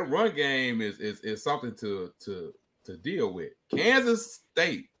 That run game is something to deal with. Kansas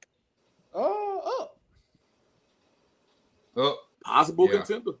State. Possible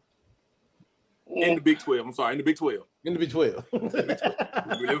contender. In the Big 12. I'm sorry, in the Big 12. In the Big 12.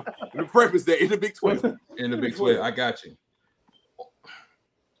 Let me preface that. In the Big 12. In the Big 12. I got you.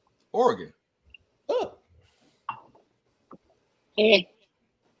 Oregon. Up. I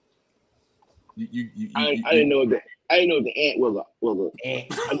didn't know that. I didn't know the ant was a.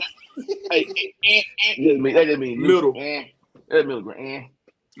 That just mean Middle. That's middle.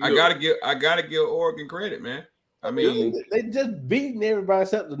 I gotta give Oregon credit, man. I mean, they just beating everybody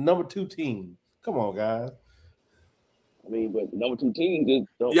except the number 2 team. Come on, guys. I mean, but the number 2 team just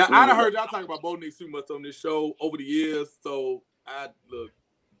don't. Yeah, I done heard y'all talk about Bo Nix too much on this show over the years. So I'm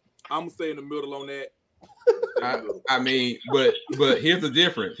gonna stay in the middle on that. I mean, but here's the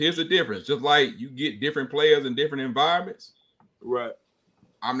difference. Just like you get different players in different environments. Right.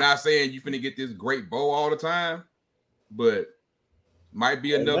 I'm not saying you finna get this great Bo all the time, but might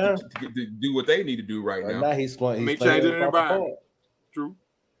be enough to do what they need to do right now. Now he's playing. He's changing the environment. True.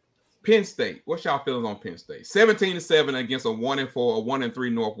 Penn State. What's y'all feelings on Penn State? 17-7 against a 1-4, a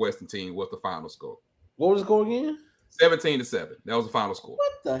 1-3 Northwestern team. What's the final score? What was the score again? 17-7. That was the final score.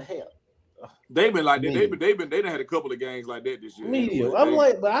 What the hell? They've been like that. They done had a couple of games like that this year. Medium. I'm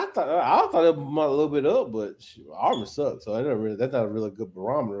like, but I thought it was a little bit up, but Auburn sucks. So that's not a really good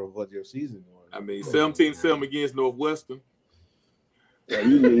barometer of what your season was. I mean, 17-7 against Northwestern. Yeah,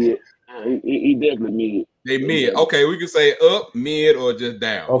 you mid. He definitely mid. They mid. Okay, we can say up, mid, or just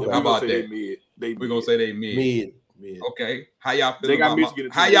down. Okay. How about that? We're gonna say they mid. Mid. Okay. How y'all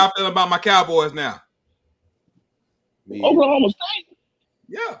feeling about my Cowboys now? Mid. Oklahoma State.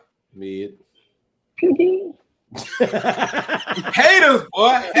 Yeah. Mid. Haters,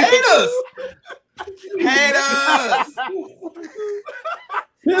 boy. Haters.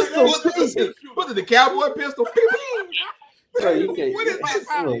 Pistol. What is the Cowboy pistol? Bro, you can't. What is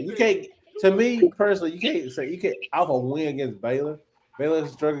that? Look, you can't. To me personally, you can't off a win against Baylor. Baylor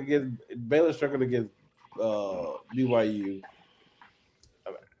struggled against BYU.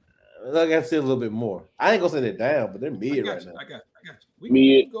 Like I said, a little bit more. I ain't gonna say they're down, but they're mid right now. I got you.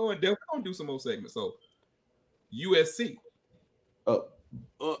 We go and do some more segments. So USC. Up.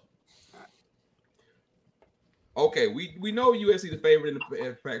 Okay, we know USC the favorite in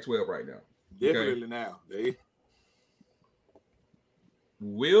the Pac-12 right now. Definitely now.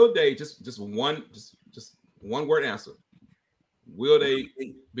 Will they just one word answer? Will they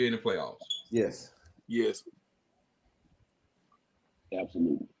be in the playoffs? Yes.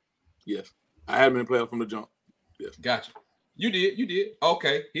 Absolutely. Yes. I had them in the playoffs from the jump. Yes. Gotcha. You did.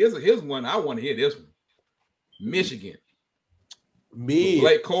 Okay. Here's one. I want to hear this one. Michigan. Mid.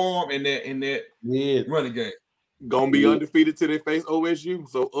 Blake Corum in that mid running game. Gonna be undefeated till they face OSU.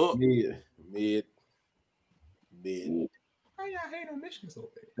 So up. Mid. How y'all hate on Michigan so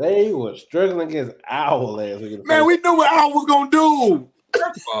bad? They were struggling against Iowa last week. Man, we knew what Iowa was gonna do.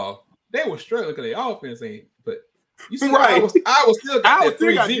 First of all, they were struggling because their offense ain't. But you see, right. Iowa still got their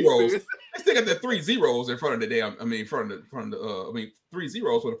 3 zeros. Defense. They still got their 3 zeros in front of the damn. I mean, 3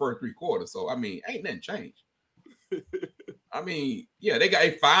 zeros for the first 3 quarters. So I mean, ain't nothing changed. I mean, yeah,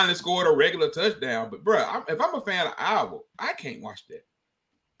 they finally scored a regular touchdown. But bro, if I'm a fan of Iowa, I can't watch that.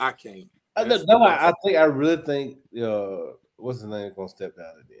 I can't. I really think what's his name gonna step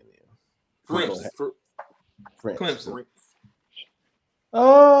down at the end? Clemson.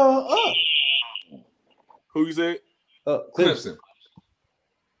 Who you said? Clemson.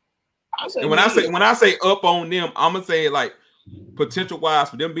 And when I say up on them, I'm gonna say like potential wise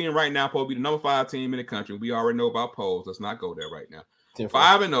for them being right now probably be the number 5 team in the country. We already know about polls. Let's not go there right now.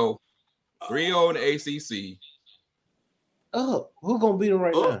 5-0, 3-0 in the ACC. Who's gonna beat them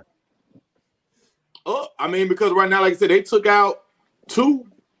right now? I mean, because right now, like I said, they took out 2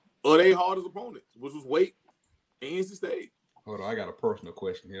 of their hardest opponents, which was Wake and NC State. Hold on, I got a personal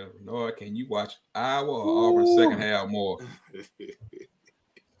question here. Noah, can you watch Iowa or Auburn second half more? You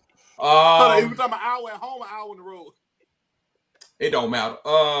talking about Iowa at home or Iowa on the road? It don't matter.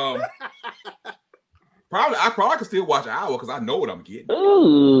 I probably can still watch Iowa because I know what I'm getting.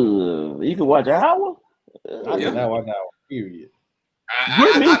 Ooh, you can watch Iowa? I cannot watch Iowa, period.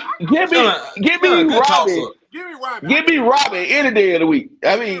 Give me Robbie. Give me Robbie any day of the week.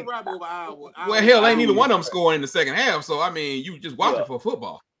 I mean, well, hell, ain't neither one of them scoring in the second half. So I mean, you just watch it for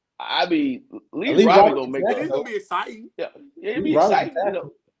football. I mean, at least Robbie gonna make that. It's gonna be exciting. Yeah, it'll be exciting. You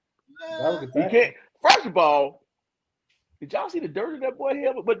know, you can't. First of all, did y'all see the dirt in that boy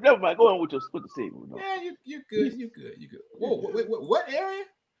here? But never mind. Go on with the segment. Yeah, you good. You good. Whoa, what area?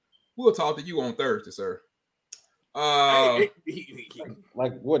 We'll talk to you on Thursday, sir. Like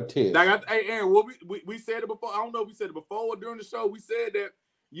what tip? Hey, Aaron, we said it before. I don't know if we said it before or during the show. We said that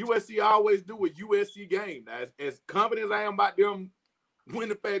USC always do a USC game. As confident as I am about them winning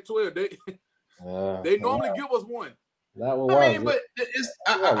the Pac-12, they normally give us one.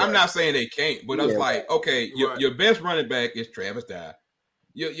 I'm not saying they can't, but it's like, okay, your best running back is Travis Dye.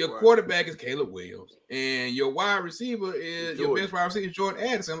 Your quarterback is Caleb Williams, and your wide receiver is your best wide receiver is Jordan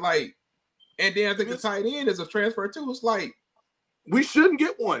Addison. Like, and then I think the tight end is a transfer too. It's like we shouldn't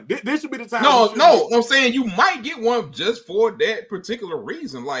get one. This should be the time. No, I'm saying you might get one just for that particular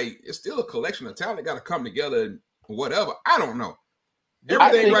reason. Like, it's still a collection of talent got to come together and whatever. I don't know.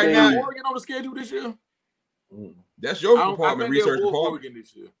 Everything right now. Oregon on the schedule this year. That's your department, research department.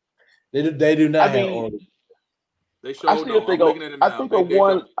 This year. They do not have Oregon. They I still think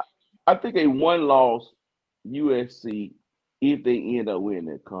I think a one-loss USC if they end up winning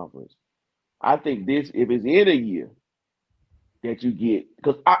that conference. I think if it's in a year that you get,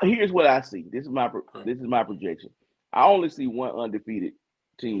 because here's what I see. This is my projection. I only see one undefeated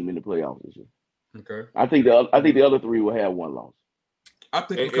team in the playoffs this year. Okay. I think the other three will have one loss. I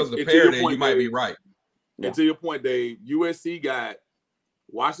think because of the parity, you might be right. And to your point, Dave, USC got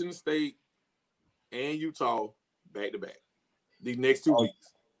Washington State and Utah back to back these next 2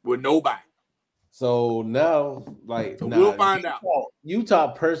 weeks with nobody. So now, we'll find out.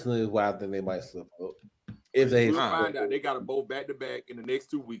 Utah personally is why I think they might slip up. If they find out, they got them both back to back in the next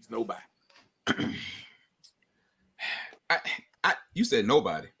 2 weeks. Nobody. You said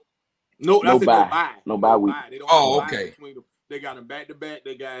nobody. No, I said nobody. They don't okay. They got them back to back.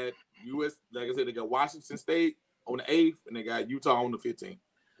 They got like I said, they got Washington State on the 8th, and they got Utah on the 15th.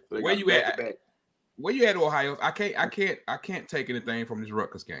 So where you at? Where you at, Ohio? I can't take anything from this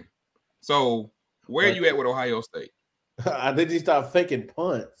Rutgers game. So where are you at with Ohio State? I think they start faking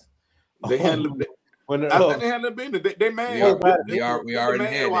punts. They handled it. They handled it. They mad. We already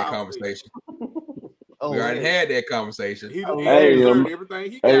had that conversation. We already had that conversation. He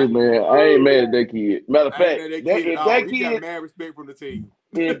everything he got. Hey man, I ain't mad at that kid. Matter of fact, that kid got mad respect from the team.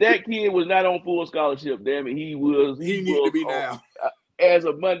 If that kid was not on full scholarship, damn it, he needed to be now. As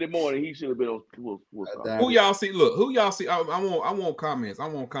of Monday morning, he should have been on full scholarship. Who y'all see? Look, who y'all see? I want comments. I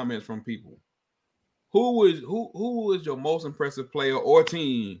want comments from people. Who is your most impressive player or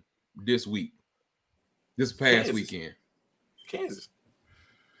team this week? This past weekend? Kansas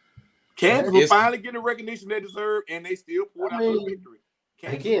will finally get the recognition they deserve, and they still pulled out the victory.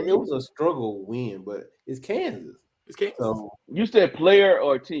 Again, it was a struggle win, but it's Kansas. It's Kansas. So, you said player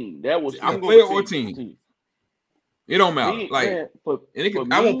or team? That was player or team. It don't matter. I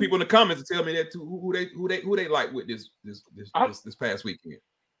want people in the comments to tell me that too, who they like with this past weekend.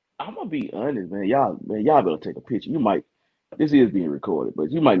 I'm gonna be honest, man. Y'all better take a picture. You might. This is being recorded,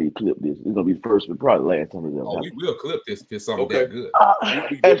 but you might need to clip this. It's gonna be the first, but probably last time. We will clip this if it's something that good.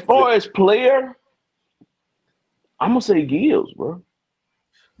 As far as player, I'm gonna say Gibbs, bro.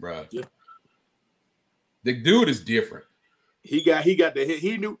 Yeah. The dude is different. He got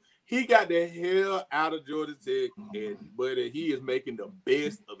the hell out of Georgia Tech, but he is making the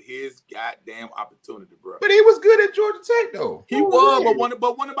best of his goddamn opportunity, bro. But he was good at Georgia Tech, though. He was, but wasn't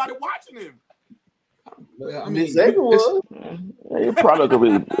nobody watching him. I mean, Xavier was a product of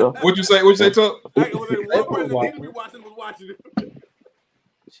it. What'd you say, Tuck? One person needed to be watching was watching him.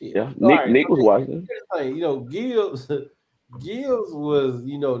 Yeah, Nick was watching. Gibbs was,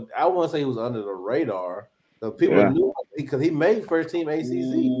 I won't say he was under the radar. So people knew because he made first team ACC.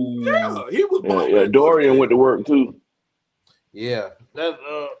 Yeah, he was. Yeah, Dorian went to work too. Yeah, that's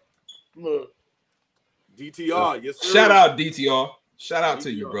look. DTR, yes sir. Shout out DTR. Shout out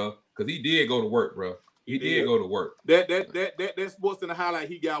to you, bro, because he did go to work, bro. He did go to work. That sports in the highlight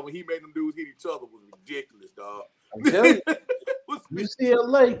he got when he made them dudes hit each other was ridiculous, dog. I'm telling you,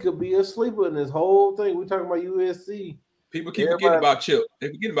 UCLA could be a sleeper in this whole thing. We're talking about USC. People keep forgetting about Chip. They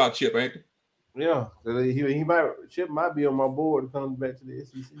forgetting about Chip, ain't they? Yeah, Chip might be on my board coming back to the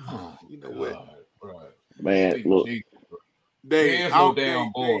SEC. Oh, you know what, man? Look, Dave, I don't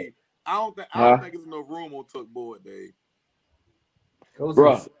think there's no room on Tuck board, Dave.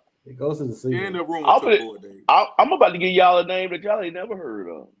 It goes to the season. And the room on Tuck board, Dave. I'm about to give y'all a name that y'all ain't never heard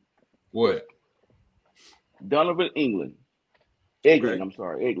of. What? Donovan Eglin. I'm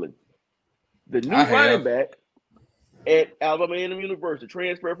sorry, Eglin. The new running back at Alabama A&M University,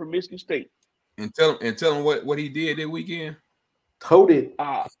 transfer from Michigan State. And tell him what he did that weekend. Toted.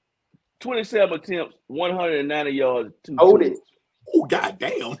 27 attempts, 190 yards, 2 Toted. Oh,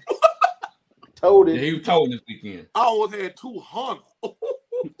 goddamn. Toted. Yeah, he was toting this weekend. I almost had 200.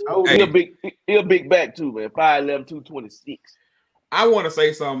 He a big back too, man. 5'11", 226. I want to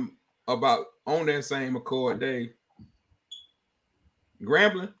say something about on that same accord, Dave.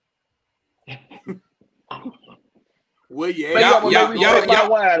 Grambling. Well, yeah, y'all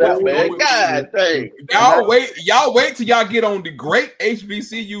wait till y'all get on the great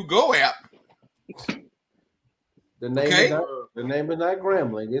HBCU Go app. The name is not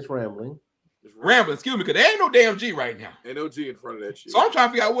Grambling, it's Rambling. Rambling, excuse me, because there ain't no damn G right now. Ain't no G in front of that shit. So I'm trying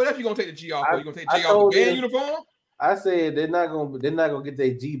to figure out what else you gonna take the G off. You gonna take the G off the band uniform? I said they're not gonna get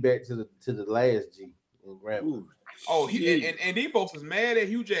their G back to the last G in Grambling. Oh, and these folks is mad at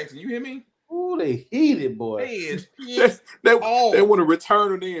Hugh Jackson. You hear me? Ooh, they heated, boy. They want to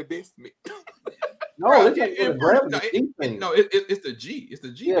return on their investment. No, it's like it's the G. It's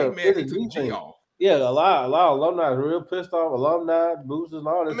the G. Yeah, they took the G off. Yeah, a lot of alumni are real pissed off. Alumni, boosters, and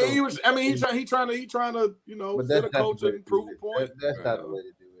all this. He trying to set a culture and prove a point. That's not the way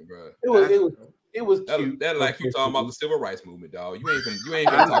to do it, bro. It was cute. That like you talking about the civil rights movement, dog. You ain't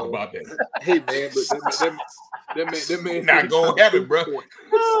gonna talk about that. Hey man, but that man not gonna happen, bro.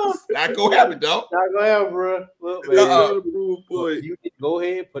 Not gonna happen, dog. Not gonna happen, bro. Look, man, you go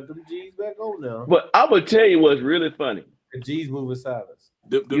ahead, put them G's back on now. But I'm gonna tell you what's really funny. The G's moving silence.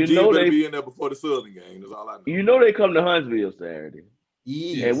 The G's better be in there before the Southern game. That's all I know. You know they come to Huntsville Saturday.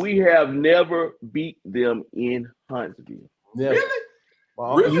 Yes. And we have never beat them in Huntsville. Never.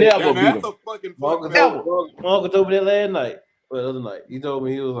 Really? Never beat them. Marcus told me that last night. Well, the other night. He told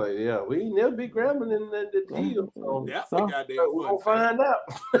me, he was like, yeah, we never beat Grambling in the deal. So that's a goddamn we're going to find out.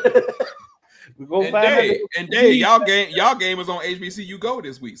 We're going to find out. And Dave, y'all game was on HBCU Go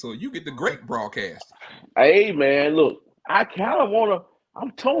this week, so you get the great broadcast. Hey, man, look, I kind of want to,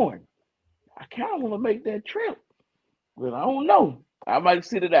 I'm torn. I kind of want to make that trip. But I don't know. I might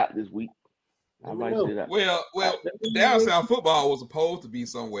sit it out this week. Well, down south football was supposed to be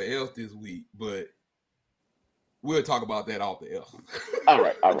somewhere else this week, but we'll talk about that off the L. All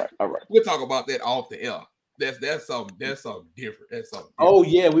right. We'll talk about that off the L. That's something different. That's something. Oh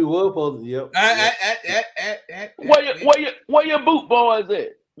yeah, we were supposed to. Yep. Where your boot boys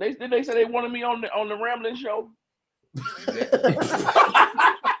at? They said they wanted me on the Rambling show.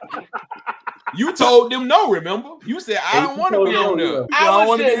 You told them no, remember? You said I don't want to be on there. I don't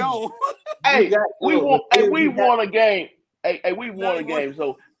want to be on. Hey, we won a game. Hey, we won a game.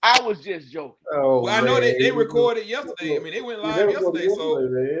 So I was just joking. Well, I know they recorded yesterday. I mean, they went live yesterday. So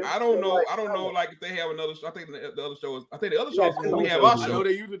I don't know. Like if they have another show. I think the other show is we have our show. I know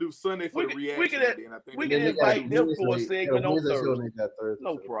they usually do Sunday for the reaction. We can invite them for a segment on Thursday.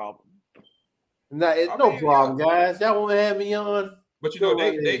 No problem. No problem, guys. Y'all want to have me on? But you know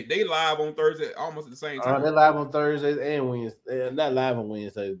they live on Thursday almost at the same time. They're live on Thursdays and Wednesdays. They're not live on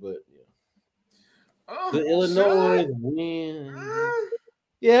Wednesdays, but the Illinois win.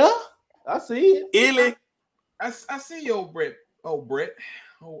 Yeah, I see it. Illy. I see you, Brett. Oh, Brett.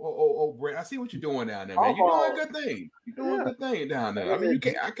 Oh, Brett. I see what you're doing down there, man. You're doing a good thing. You're doing a good thing down there. I mean,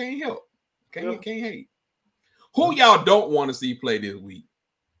 I can't help. Can't hate. Who y'all don't want to see play this week?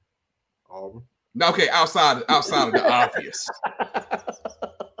 Auburn. Okay, outside of the obvious.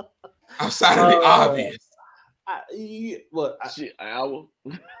 Outside of the obvious. Iowa.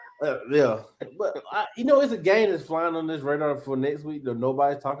 Yeah, but it's a game that's flying on this radar for next week that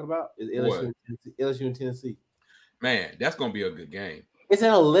nobody's talking about. Is LSU and Tennessee. Man, that's gonna be a good game. It's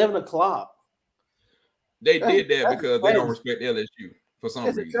at 11:00. They did that because they don't respect LSU for some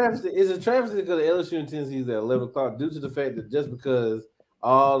reason. It's a travesty because LSU and Tennessee is at 11:00 due to the fact that just because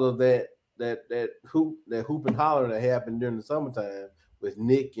all of that hoop and holler that happened during the summertime with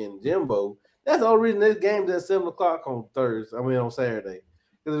Nick and Jimbo, that's the only reason this game's at 7:00 on Saturday.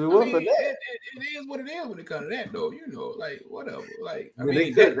 Because if it wasn't for that, it is what it is when it comes to that, though. Like whatever. Like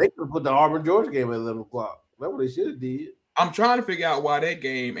they could have put the Auburn Georgia game at 11:00. That's what they should have did. I'm trying to figure out why that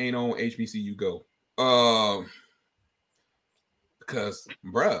game ain't on HBCU Go. Because,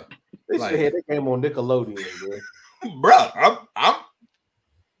 bruh, they should have had that game on Nickelodeon, bruh.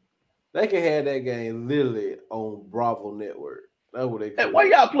 They can have that game literally on Bravo Network. That's what they. Hey, where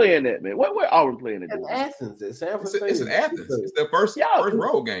y'all playing that, man? Where Auburn playing it? At Athens, at San Francisco. It's in Athens. It's their first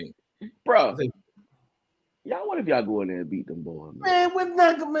road game, bro. Y'all, what if y'all go in there and beat them boys? Man, we're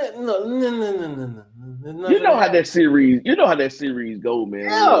not gonna. No. You know how that series. Go, man.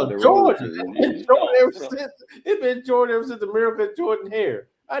 Yeah, Jordan. It's been Jordan ever since America Jordan hair.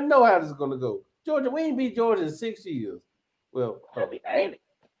 I know how this is gonna go. Georgia, we ain't beat Jordan in 6 years. Well, ain't it?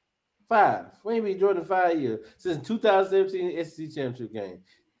 5. We ain't been Jordan 5 years since 2017 SEC championship game.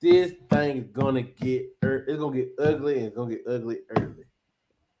 This thing is gonna get it's gonna get ugly and it's gonna get ugly early.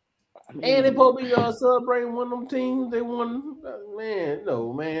 And they probably celebrating one of them teams. They won. Man,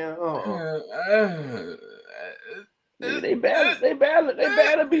 no, man. They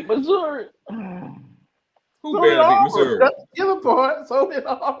better beat Missouri. Who better beat Missouri? That's the other part. So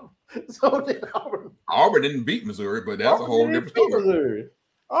did Auburn. Auburn didn't beat Missouri, but that's a whole different story.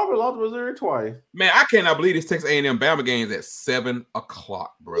 Auburn lost to Missouri twice. Man, I cannot believe this Texas A&M Bama game is at 7:00,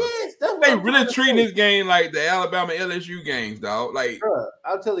 bro. Yes, that's what They I'm really trying to treating say. this game like the Alabama LSU games, dog. Like, Bruh,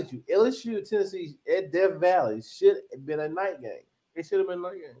 I'm telling you, LSU Tennessee at Death Valley should have been a night game. It should have been a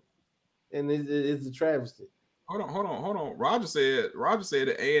night game, and it's a travesty. hold on. Roger said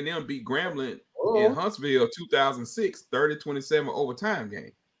that A&M beat Grambling in Oh, Huntsville 2006, 30-27 overtime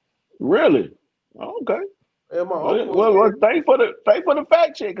game. Really? Okay. yeah, my Well, uncle well, was thank for the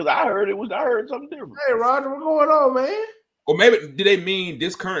fact check because I heard something different. there. Hey, Roger, what's going on, man? Or maybe did they mean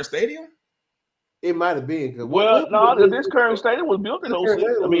this current stadium? It might have been. 'Cause Well, no, this current stadium was built in 06.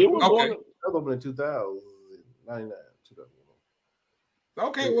 I mean, it was Okay. going. That opened in 2099. 2000.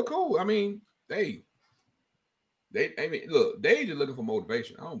 Okay, well, cool. I mean, I mean, look, they just looking for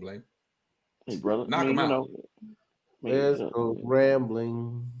motivation. I don't blame. Hey, brother, Knock them out. Let's go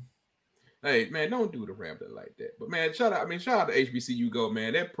rambling. Hey, man, don't do the rambling like that. But man, shout out to HBCU Go,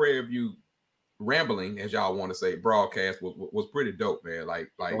 man. That Prairie View rambling, as y'all want to say, broadcast was pretty dope, man.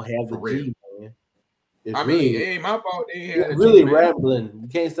 Like Don't have for the real. G, man. It's I really, mean, it ain't my fault. They ain't had it's the really G, man. rambling. You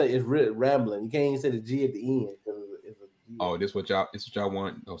can't say it's really rambling. You can't even say the G at the end because it's a G. Oh, this what y'all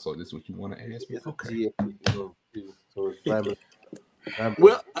want. Oh, so this is what you want to ask me? It's a Okay. G at the end, so it's rambling.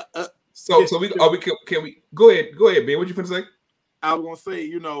 Well, So can we go ahead, Ben? What you finna say? I was gonna say,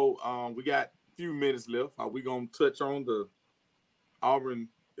 we got a few minutes left. Are we gonna touch on the Auburn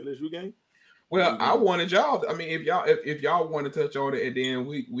LSU game? Well, I wanted y'all. I mean, if y'all want to touch on it, and then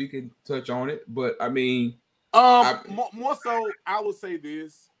we can touch on it. But I mean, more so, I would say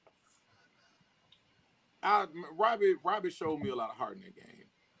this. Robbie showed me a lot of heart in that game.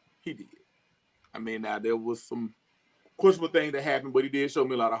 He did. I mean, now there was some questionable things that happened, but he did show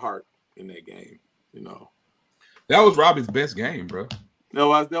me a lot of heart in that game. That was Robbie's best game, bro.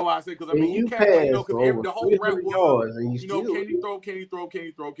 No, that's why I said, because I mean, you can't, passed because the whole rap was, and can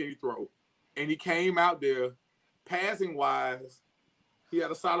he throw? And he came out there, passing wise, he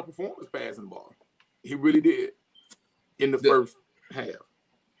had a solid performance passing the ball. He really did in the first half.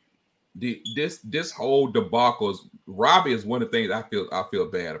 This whole debacle is Robbie is one of the things I feel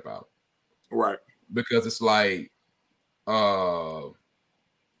bad about. Right. Because it's like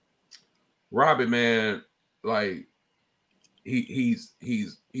Robbie, man, like he's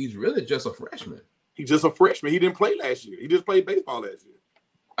really just a freshman. He's just a freshman. He didn't play last year. He just played baseball last year.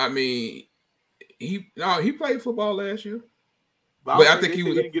 I mean, he played football last year. But I think he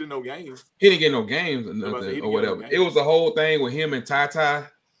didn't get in no games. He didn't get no games or nothing or whatever. It was the whole thing with him and Ty,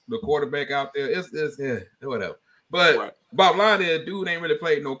 the quarterback out there. It's whatever. But bottom line is, dude ain't really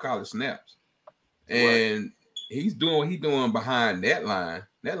played no college snaps. And he's doing what he's doing behind that line.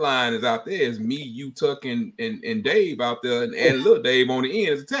 That line is out there. Is me, you, Tuck, and Dave out there, and little Dave on the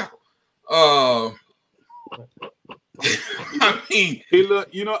end as a tackle. I mean, hey, look,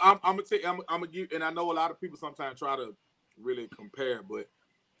 I'm gonna tell you, I'm gonna give, and I know a lot of people sometimes try to really compare, but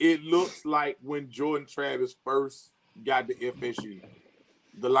it looks like when Jordan Travis first got to FSU,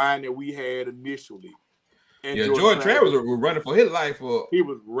 the line that we had initially. And Jordan Travis was running for his life. He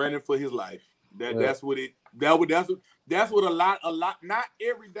was running for his life. That's what a lot. Not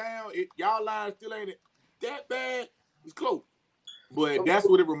every down. Y'all line still ain't that bad. It's close, but that's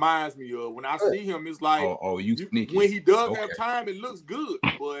what it reminds me of. When I see him, it's like, you sneaky. When he does have time, it looks good,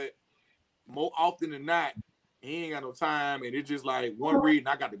 but more often than not, he ain't got no time, and it's just like one read, and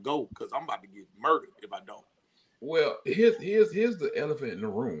I got to go because I'm about to get murdered if I don't. Well, here's the elephant in the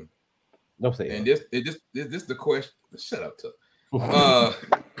room. Don't say and this the question. Shut up, Tuck.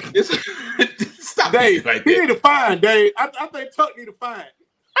 Stop Dave. Right he need to find Dave. I think Tuck need to find.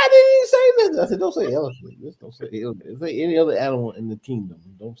 I didn't even say nothing. I said, don't say elephant. Just don't say elephant. Say any other animal in the kingdom.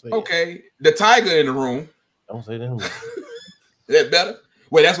 Don't say. Okay, the tiger in the room. Don't say that. That better.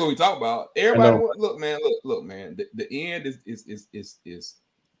 Well, that's what we talk about. Everybody, look, man. The end is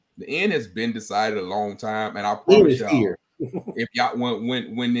the end has been decided a long time, and I promise y'all, if y'all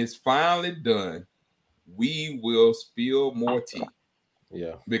when it's finally done, we will spill more tea.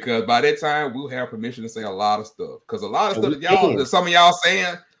 Yeah, because by that time we'll have permission to say a lot of stuff. Because a lot of stuff that some of y'all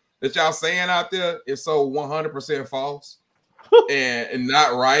saying out there is so 100% false and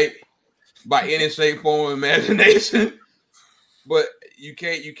not right by any shape, form, or imagination. But you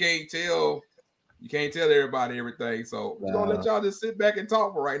can't tell everybody everything. So we're gonna let y'all just sit back and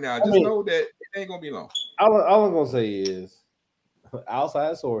talk for right now. Just know that it ain't gonna be long. All I'm gonna say is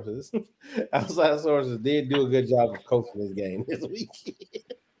outside sources did do a good job of coaching this game this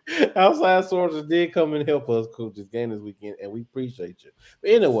weekend. Outside sources did come and help us coach this game this weekend, and we appreciate you.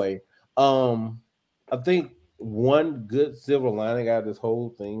 But anyway, I think one good silver lining out of this whole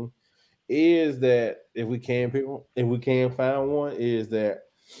thing is that if we can find one, is that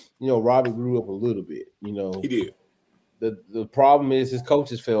Robbie grew up a little bit. He did. The problem is his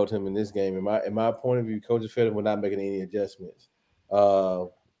coaches failed him in this game. In my point of view, coaches failed him with not making any adjustments.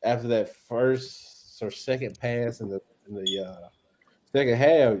 After that first or second pass in the second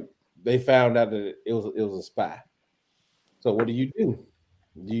half, they found out that it was a spy. So what do? You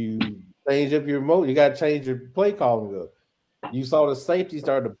change up your mode. You got to change your play calling up. You saw the safety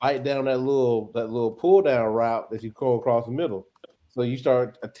started to bite down that little pull down route that you go across the middle. So you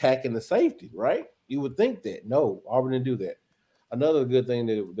start attacking the safety, right? You would think that. No, Auburn didn't do that. Another good thing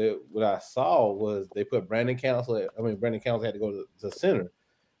that what I saw was they put Brandon Council. Brandon Council had to go to center.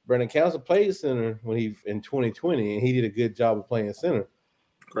 Brandon Council played center in 2020, and he did a good job of playing center.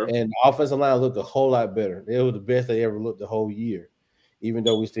 Okay. And the offensive line looked a whole lot better. It was the best they ever looked the whole year, even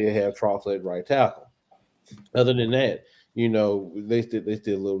though we still have Troxel at right tackle. Other than that, they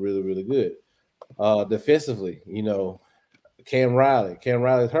still look really, really good. Defensively, Cam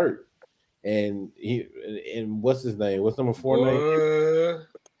Riley's hurt. And what's his name? What's number 4 name?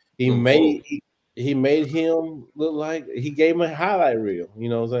 He made him look like he gave him a highlight reel. You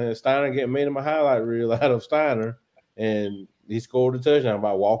know what I'm saying? Steiner made him a highlight reel out of Steiner, and he scored a touchdown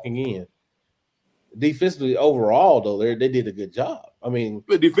by walking in. Defensively, overall, though, they did a good job.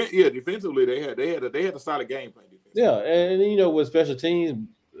 But defensively, they had a solid game plan. Yeah, and with special teams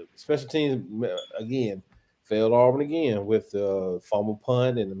again. Failed Auburn again with the fumble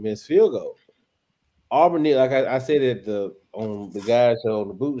punt and the missed field goal. Auburn need, like I said on the guys show, on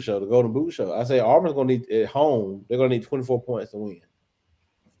the boot show, the Golden Boot show. I say Auburn's gonna need at home. They're gonna need 24 points to win.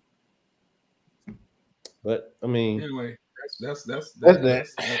 But anyway, that's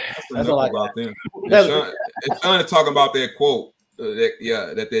all I about them. It's trying to talk about that quote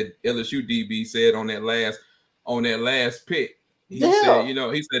that LSU DB said on that last pick. He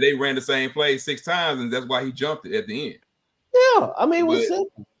said they ran the same play 6 times, and that's why he jumped it at the end. Yeah, it was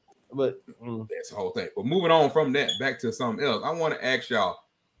simple. But that's the whole thing. But moving on from that, back to something else. I want to ask y'all,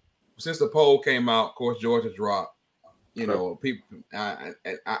 since the poll came out, of course, Georgia dropped. People.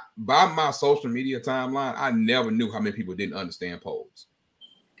 By my social media timeline, I never knew how many people didn't understand polls.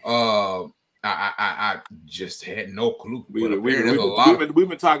 I just had no clue. We've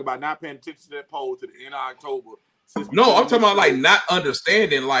been talking about not paying attention to that poll to the end of October. No, I'm talking about like not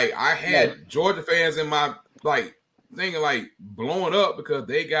understanding. Like I had Georgia fans in my thinking blowing up because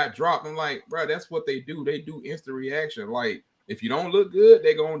they got dropped. I'm like, bro, that's what they do. They do instant reaction. Like if you don't look good,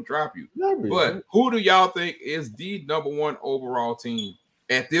 they're gonna drop you. But who do y'all think is the number 1 overall team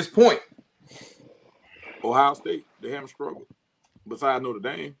at this point? Ohio State. They haven't struggled. Besides Notre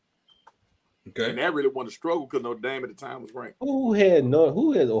Dame. Okay. And that really wasn't a struggle because Notre Dame at the time was ranked. Who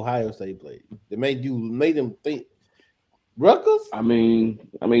has Ohio State played? That made them think. Rutgers? I mean,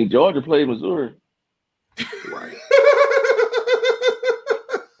 Georgia played Missouri. Right.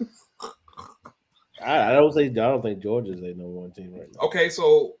 I don't think Georgia's a number 1 team right now. Okay,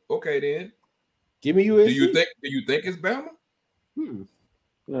 then. Give me USC. Do you think it's Bama?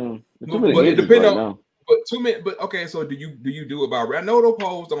 No. But it depends on. But 2 minutes. But okay, so do you do it by? I know those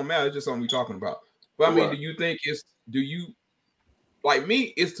polls don't matter. It's just something we're talking about. But do you think it's? Do you like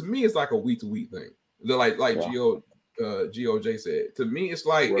me? To me, it's like a week to week thing. GOJ said. To me, it's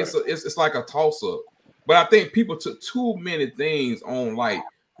like it's like a toss up. But I think people took too many things on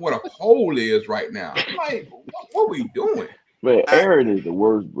what a poll is right now. Like, what are we doing? Man, Aaron is the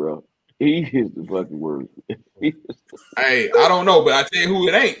worst, bro. He is the fucking worst. Hey, I don't know, but I tell you who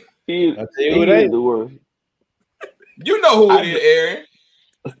it ain't. He is the worst. You know who it is, Aaron.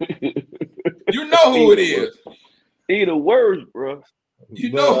 You know who it is. He the worst, bro.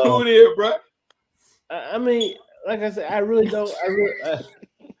 You know who it is, bro. Like I said, I really don't.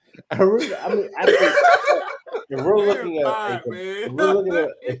 I think if we're looking at, we're gonna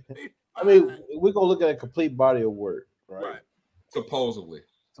look at a complete body of work, right? Supposedly.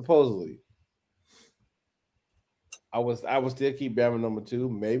 I would still keep Bama number 2,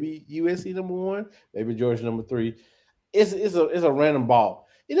 maybe USC number 1, maybe Georgia number 3. It's a random ball.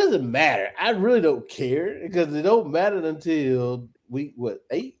 It doesn't matter. I really don't care because it don't matter until week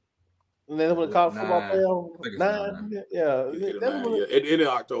 8. And then when the college football playoff 9, in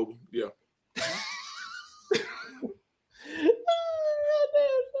October, yeah.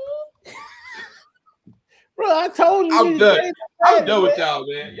 Bro, I told you. I'm done. I'm done with y'all,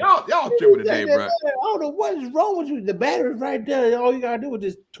 man. Y'all tripping today, bro. I don't know what is wrong with you. The battery's right there. All you gotta do is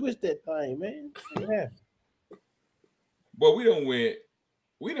just twist that thing, man. Yeah. But we don't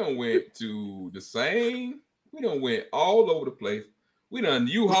went to the same. We don't went all over the place. We done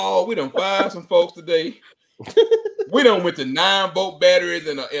U-Haul. We done fired some folks today. We done went to 9 boat batteries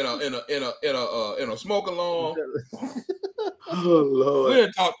in a smoke alarm. Oh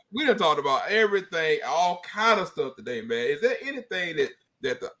Lord. We done talked about everything, all kind of stuff today, man. Is there anything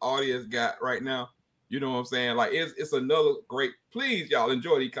that the audience got right now? You know what I'm saying? Like it's another great. Please, y'all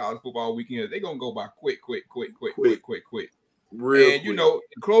enjoy these college football weekends. They're gonna go by quick. Real and quick.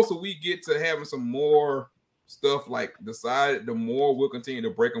 the closer we get to having some more stuff like decided, the more we'll continue to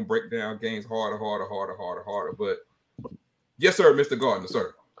break down games harder. But yes, sir, Mr. Gardner,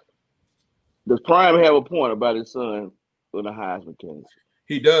 sir. Does Prime have a point about his son in the Heisman case?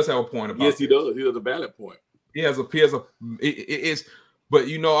 He does have a point about Yes, he does. He has a valid point. But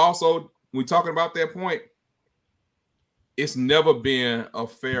also when talking about that point, it's never been a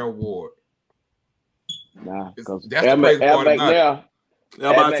fair award. Nah, because that's the crazy part about it.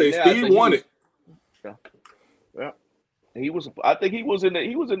 I'm about to say Steve won it. Yeah. He was. I think he was in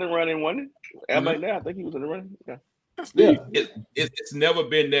the running, wasn't he? McNair, I think he was in the running. Yeah. It's never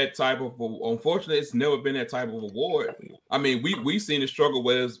been that type of. Unfortunately, it's never been that type of award. I mean, we've seen the struggle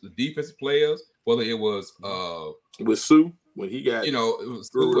with the defensive players, whether it was with Sue when he got it was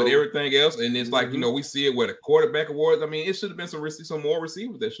Sue and everything else, and it's like we see it with the quarterback awards. I mean, it should have been some more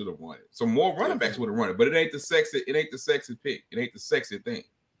receivers that should have won it. Some more running backs would have run it, but it ain't the sexy pick. It ain't the sexy thing.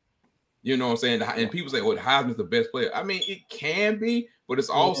 You know what I'm saying? And people say, well, Heisman's the best player. I mean, it can be, but it's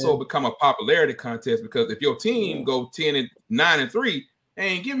also become a popularity contest because if your team go 10-9-3, they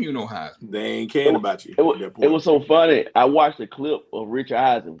ain't giving you no Heisman. They ain't caring about you. It was so funny. I watched a clip of Rich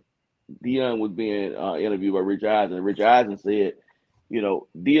Eisen. Deion was being interviewed by Rich Eisen. And Rich Eisen said,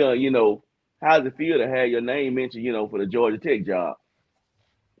 Deion, how does it feel to have your name mentioned, for the Georgia Tech job?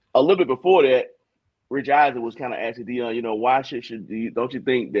 A little bit before that, Rich Eisen was kind of asking Deion, why don't you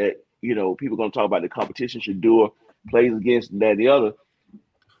think that, people going to talk about the competition Shedeur plays against that and the other.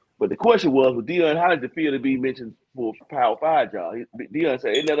 But the question was, with Deion, how does it feel to be mentioned for a Power 5 job? Deion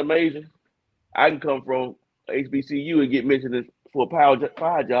said, isn't that amazing? I can come from HBCU and get mentioned for a Power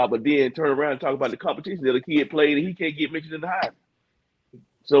 5 job, but then turn around and talk about the competition that a kid played and he can't get mentioned in the Heisman.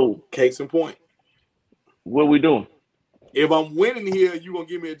 So, case in point. What are we doing? If I'm winning here, you going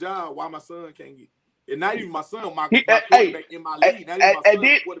to give me a job, why my son can't get? And not even my son, my quarterback in my league. Not even my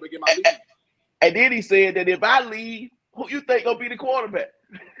son, quarterback in my league. And then he said that if I leave, who you think gonna be the quarterback?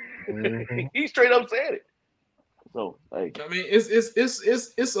 He straight up said it. So, I mean, it's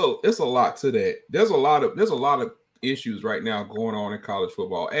a lot to that. There's a lot of issues right now going on in college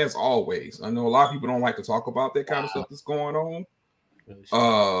football, as always. I know a lot of people don't like to talk about that kind of stuff that's going on.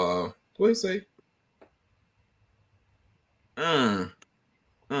 What do you say?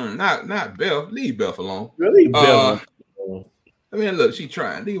 Not Beth. Leave Beth alone. Really, Beth. I mean, look, she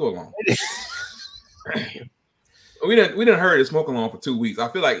trying. Leave her alone. We didn't heard it smoke along for 2 weeks. I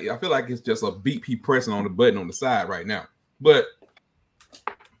feel like it's just a BP pressing on the button on the side right now. But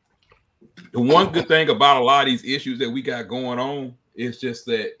the one good thing about a lot of these issues that we got going on is just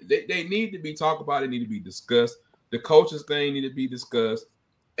that they need to be talked about. They need to be discussed. The coaches thing need to be discussed.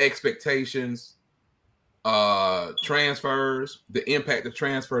 Expectations, transfers, the impact of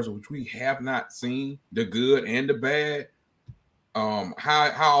transfers, which we have not seen, the good and the bad.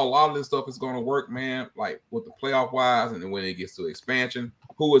 How a lot of this stuff is going to work, man, like with the playoff wise, and then when it gets to expansion,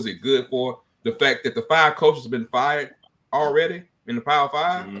 who is it good for? The fact that the 5 coaches have been fired already in the Power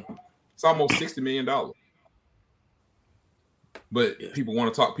 5, it's almost $60 million. But people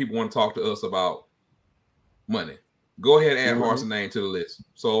want to talk to us about money. Go ahead and add Harsin's name to the list.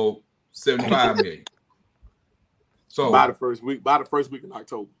 So $75 million. So by the first week in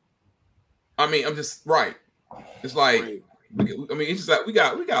October. I mean, I'm just right. It's like. Right. I mean, it's just like we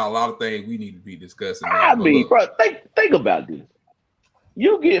got a lot of things we need to be discussing. I mean, bro, think about this.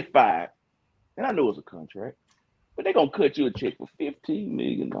 You get fired, and I know it's a contract, but they're gonna cut you a check for $15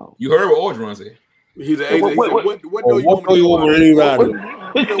 million. You heard what Orgeron said. He's an agent. What do you want me to leave out of?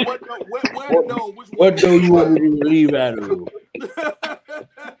 What do you want me to leave out of?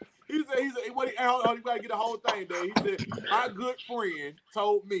 He said, you gotta get the whole thing, Dave. He said, my good friend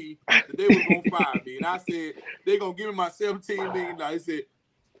told me that they were gonna fire me. And I said, they're gonna give me my $17 million. He said,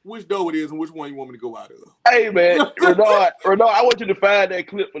 which door it is and which one you want me to go out of? Hey man, Renard, I want you to find that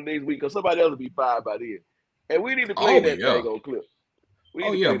clip for next week because somebody else will be fired by then. And we need to play that daggone clip.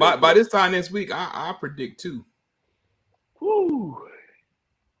 By this time next week, I predict 2. Woo.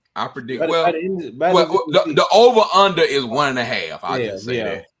 I predict the over under is 1.5. I'll just say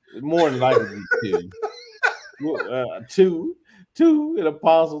that. More than likely 2. 2 and a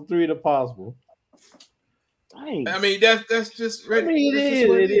possible, 3 and a possible. Dang. I mean, that's just. I mean,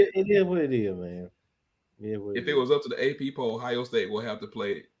 it is what it is, man. If it was up to the AP poll, Ohio State will have to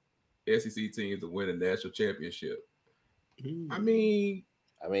play SEC teams to win a national championship. I mean,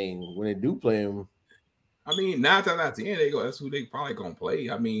 when they do play them, I mean, 9 times out of 10, they go. That's who they probably gonna play.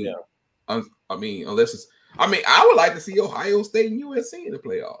 I mean, yeah. Unless it's. I mean, I would like to see Ohio State and USC in the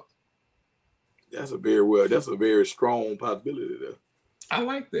playoffs. That's a very strong possibility there. I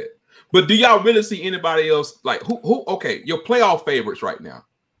like that. But do y'all really see anybody else like who? Okay, your playoff favorites right now.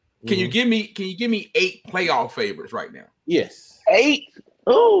 Can you give me 8 playoff favorites right now? Yes. 8.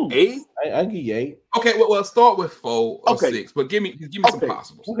 Oh, 8. I give you 8. Okay, well, start with 4 or 6, but give me some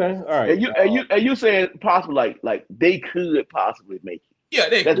possibles. Okay, all right. And you saying possible like they could possibly make it. Yeah,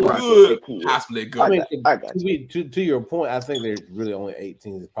 they That's could possibly go. I mean, I got you. To your point, I think there's really only 8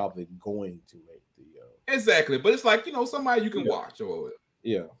 teams that's probably going to make the. Exactly, but it's like somebody you can watch or.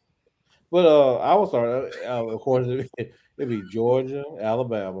 Yeah, but I will start. Of course, it'd be Georgia,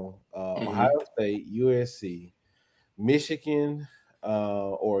 Alabama, Ohio State, USC, Michigan,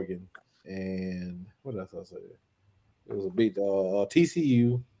 Oregon, and what else I say? It was a big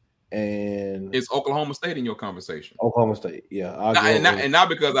TCU, and it's Oklahoma State in your conversation. Oklahoma State, yeah, and not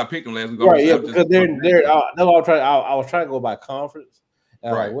because I picked them last week. Right, yeah, because they're. I was trying to go by conference.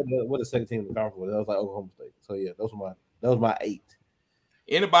 Right. Like, what the second team in the conference was? That was like Oklahoma State. So yeah, that was my 8.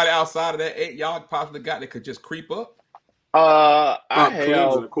 Anybody outside of that 8 y'all possibly got that could just creep up?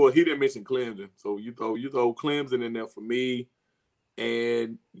 Clemson, of course. He didn't mention Clemson, so you throw Clemson in there for me.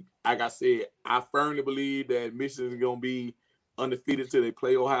 And like I said, I firmly believe that Michigan is going to be undefeated till they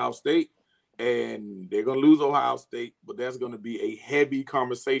play Ohio State, and they're going to lose Ohio State. But that's going to be a heavy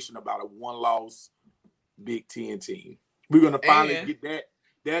conversation about a 1-loss Big Ten team. We're going to finally get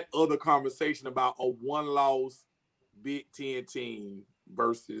that other conversation about a 1-loss Big Ten team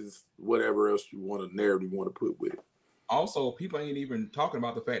versus whatever else narrative you want to put with it. Also, people ain't even talking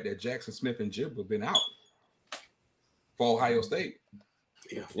about the fact that Jackson Smith and Jib have been out for Ohio State.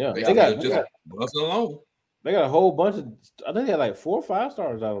 Yeah. They got busting alone. They got a whole bunch of. I think they had like 4 or 5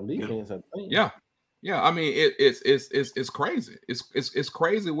 stars out on defense. Yeah. I mean, it's crazy. It's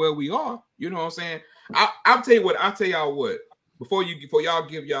crazy where we are. You know what I'm saying? I'll tell y'all what. Before y'all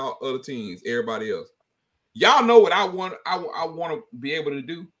give y'all other teams, everybody else, y'all know what I want. I want to be able to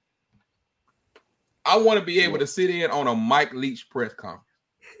do. I want to be able to sit in on a Mike Leach press conference.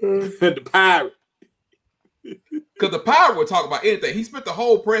 The Pirate. Because the Pirate would talk about anything. He spent the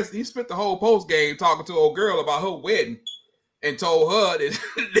whole post game talking to old girl about her wedding and told her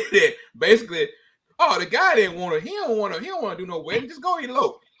that basically, the guy didn't want to. He don't want to do no wedding. Just go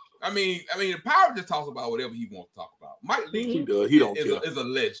elope. I mean, the Pirate just talks about whatever he wants to talk about. Mike Leach is a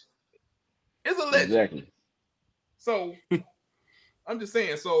legend. It's a legend. Exactly. So I'm just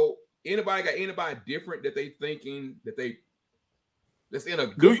saying. So anybody got anybody different that they thinking that's in a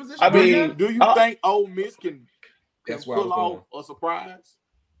good position? I mean, do you think Ole Miss can pull off a surprise?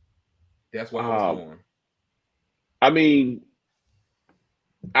 That's why I was going. I mean,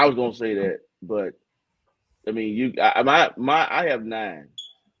 I was gonna say that, but I mean, I have 9.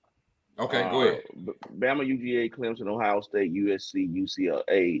 Okay, go ahead. Bama, UGA, Clemson, Ohio State, USC,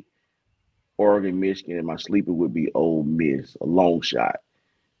 UCLA, Oregon, Michigan, and my sleeper would be Ole Miss, a long shot.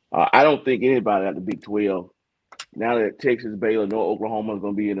 I don't think anybody out the Big 12, now that Texas, Baylor, North Oklahoma is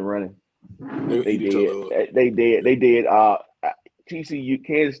going to be in the running. They did. TCU,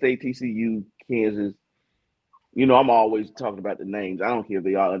 Kansas State, TCU, Kansas. You know, I'm always talking about the names. I don't care if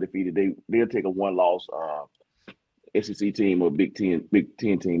they are undefeated. They'll take a 1-loss SEC team or Big Ten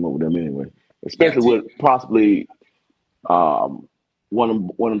team over them anyway. Especially with possibly one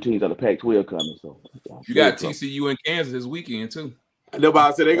of them teams out of Pac-12 coming. So you got TCU and Kansas this weekend too.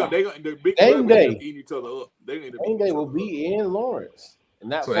 Nobody said the Big 12 eating each other up. Game day will be in Lawrence.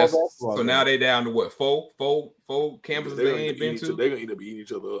 And that's so now they down to what? Four campuses they ain't been to. They're gonna end up eating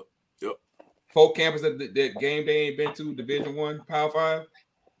each other up. Yep. 4 campuses that game they ain't been to. Division 1, Power 5.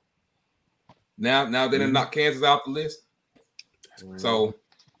 Now they done knock Kansas out the list. So,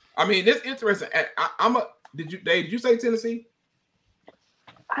 I mean, this interesting. Did you say Tennessee?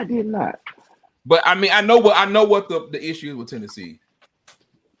 I did not. But I mean, I know what the issue is with Tennessee.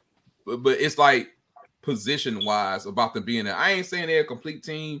 But it's like position wise about them being there. I ain't saying they're a complete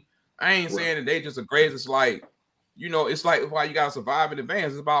team. I ain't saying that they just a great. It's like, it's like why you gotta survive in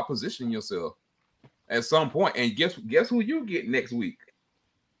advance. It's about positioning yourself at some point. And guess who you get next week?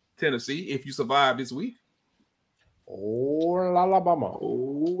 Tennessee, if you survive this week. Alabama.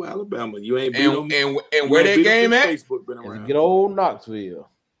 Alabama. You ain't beat them. And where that game at? Good old Knoxville.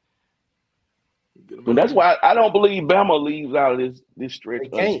 And that's why I don't believe Bama leaves out of this stretch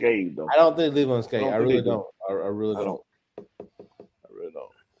unscathed, though. I don't think they leave unscathed. I really don't. I really don't.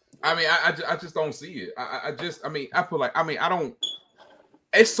 I mean, I just don't see it. I feel like I don't.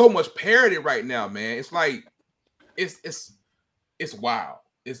 It's so much parity right now, man. It's like it's wild.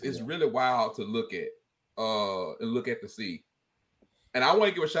 It's really wild to look at. and look at the see. And I want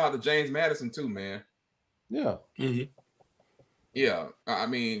to give a shout out to James Madison too, man. Yeah. Mm-hmm. Yeah, I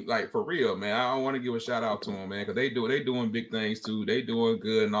mean, like for real, man. I want to give a shout out to them, man, because they doing big things too. They doing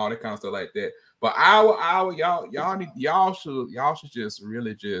good and all that kind of stuff like that. But y'all should just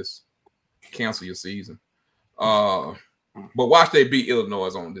really just cancel your season. But watch they beat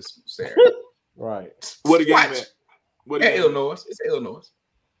Illinois on this Saturday. Right. What a game at? What at Illinois? It's Illinois.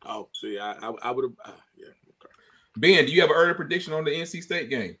 Oh, see, I would have. Yeah. Okay. Ben, do you have an early prediction on the NC State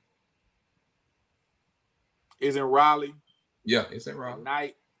game? Is in Raleigh. Yeah, it's at Raleigh. At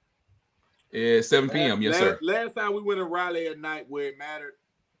night. It's 7 p.m. Yes, sir. Last time we went to Raleigh at night where it mattered,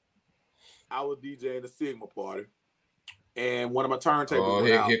 I was DJing the Sigma party. And one of my turntables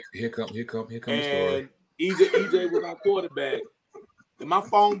went out. Here come the story. And EJ was our quarterback. And my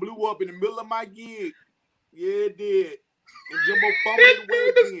phone blew up in the middle of my gig. Yeah, it did. And Jimbo fumbled it away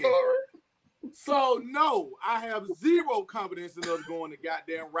again. So, no, I have zero confidence in us going to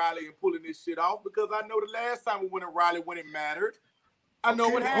goddamn Raleigh and pulling this shit off because I know the last time we went to Raleigh when it mattered, I know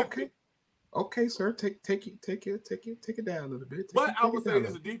what happened. Okay, sir. Take it down a little bit. But I would say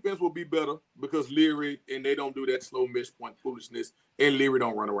the defense will be better because Leary and they don't do that slow miss point foolishness, and Leary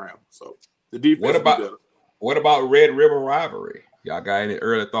don't run around. So the defense will be better. What about Red River rivalry? Y'all got any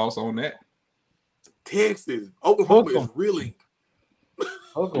early thoughts on that? Texas, Oklahoma is really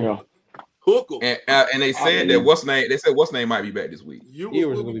Oklahoma. Hook 'em. And they said that what's name? They said what's name might be back this week. He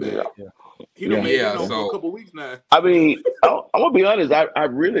was going to be back. Yeah. He done made it for a couple weeks now. I mean, I'm gonna be honest. I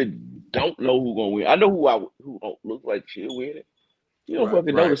really don't know who's gonna win. I know who looks like she'll win it. You don't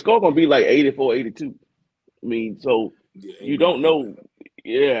fucking know. The score gonna be like 84-82. I mean, so you don't know.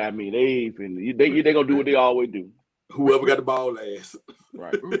 Yeah, I mean they gonna do what they always do. Whoever got the ball last.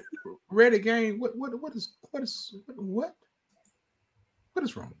 Right. Ready game. What is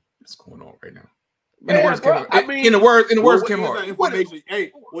wrong? What's going on right now? In the words of Kevin Hart.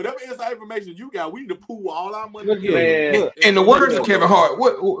 Hey, whatever inside information you got, we need to pool all our money together. In the words of Kevin Hart,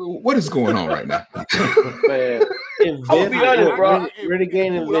 what is going on right now? Man,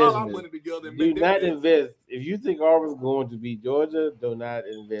 Renegade investment. Do not invest. If you think Auburn's going to beat Georgia, do not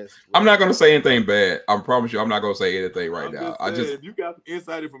invest. I'm not going to say anything bad. I promise you, I'm not going to say anything right now. If you got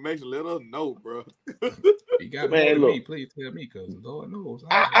inside information, let us know, bro. You got me. Please tell me, because Lord knows.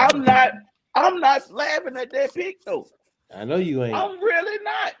 I'm not laughing at that pick though. I know you ain't. I'm really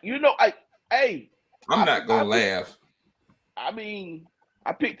not. You know, I'm not gonna laugh. I mean,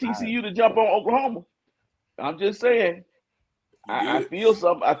 I picked TCU to jump on Oklahoma. I'm just saying. I feel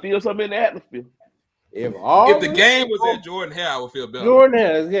something. I feel something in the atmosphere. If the game was at Jordan Hare, I would feel better. Jordan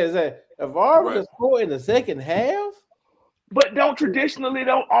Hare, if Auburn is scored in the second half, but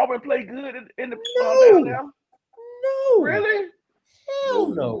Auburn play good in the no. Really? Hell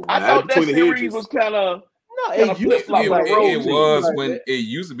no. I thought that series was kind of flip-flop. It was when it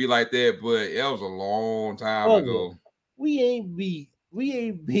used to be like that, but it was a long time ago. We ain't beat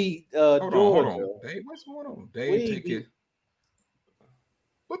Hold Georgia. on. Dave, what's going on? Dave, take it.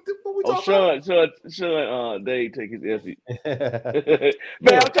 What we talking about? Sean, Dave take his effort.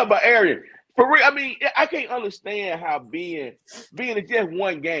 Man, I'm talking about Arian. For real, I mean, I can't understand how being in just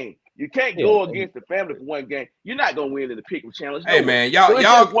one game. You can't go against the family for one game. You're not gonna win in the Pick'em Challenge. Hey man, y'all look.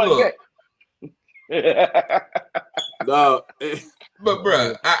 No, but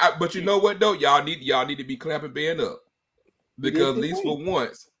bro, but you know what though? Y'all need to be clapping Ben up because at least for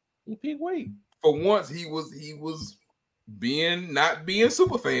once, he picked weight. For once, he was not being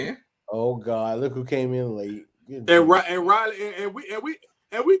super fan. Oh God, look who came in late. And Riley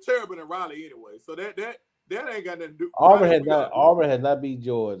and we terrible in Raleigh anyway. So that ain't got nothing to do. Auburn had not beat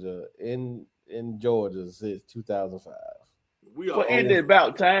Georgia in Georgia since 2005. Isn't it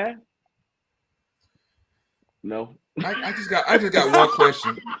about time? No. I just got one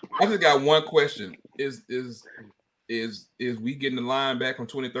question. I just got one question. Is we getting the line back from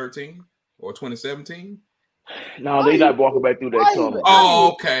 2013 or 2017? No, they not walking back through that tunnel.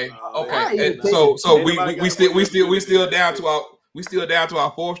 Oh, okay. And so we still down to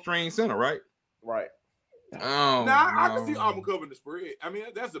our fourth string center, right? Right. Oh, I can see Auburn covering the spread. I mean,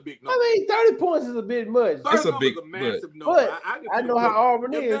 that's a big number. I mean, 30 points is a bit much. It's a massive number. But I know how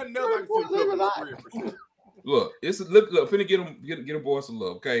Auburn is. Look, finna get them boys some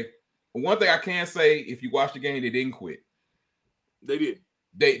love. Okay, one thing I can say, if you watch the game, they didn't quit. They did.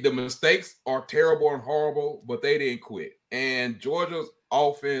 The mistakes are terrible and horrible, but they didn't quit. And Georgia's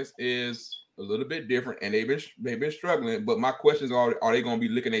offense is a little bit different, and they've been struggling. But my questions are they going to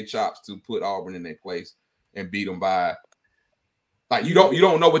be licking their chops to put Auburn in their place and beat them by? Like you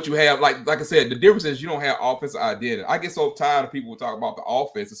don't know what you have. Like I said, the difference is you don't have offensive identity. I get so tired of people talking about the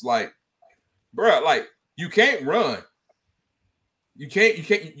offense. It's like, bro, like You can't run.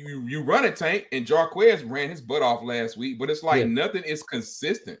 You run a Tank, and Jarquez ran his butt off last week, but it's like nothing is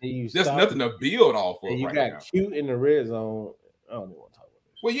consistent. There's nothing to build off of. And you got cute in the red zone. I don't even want to talk about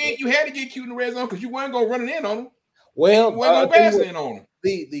this. Well, you had to get cute in the red zone because you weren't gonna run it in on them. Well, you weren't gonna pass it in on them.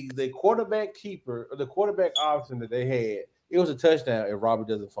 The quarterback keeper, or the quarterback option that they had, it was a touchdown if Robbie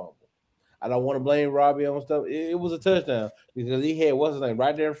doesn't fumble. I don't want to blame Robbie on stuff. It was a touchdown because he had what's his name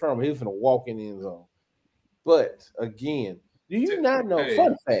right there in front of him. He was gonna walk in the end zone. But again, do you not know?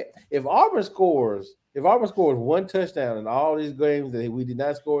 Fun fact: if Auburn scores one touchdown in all these games that we did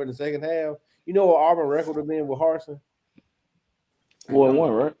not score in the second half, you know what Auburn record would have been with Harsin?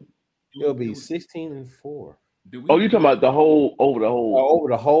 4-1, right? It'll be 16-4. You talking about the whole over the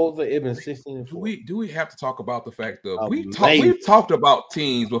whole? It's been 16-4. Do we have to talk about the fact that we've talked about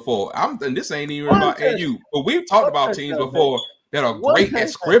teams before? And this ain't even about AU, but we've talked about teams before that are great at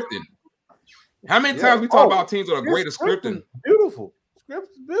scripting. How many times we talk about teams that are great at scripting? Beautiful.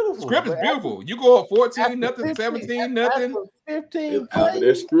 Script is beautiful. Script is beautiful. You go up 14-0, 17-0. 15 after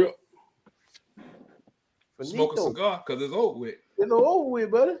that script. Smoke a cigar because it's over with. It's over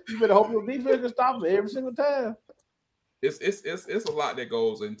with, buddy. You better hope your defense can stop them every single time. It's a lot that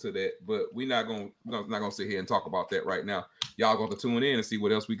goes into that, but we're not gonna sit here and talk about that right now. Y'all going to tune in and see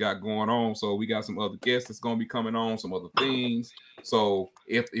what else we got going on. So we got some other guests that's gonna be coming on, some other things. So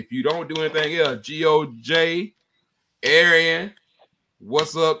if you don't do anything else, GOJ, Arian,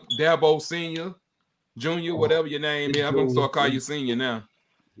 what's up, Dabo Senior, Junior, whatever your name is, I'm gonna start calling you Senior now.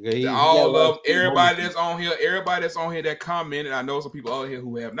 All of everybody that's on here, that commented. I know some people out here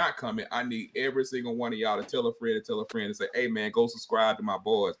who have not commented. I need every single one of y'all to tell a friend and say, hey man, go subscribe to my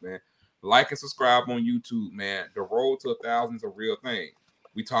boys, man. Like and subscribe on YouTube, man. The road to 1,000 is a real thing.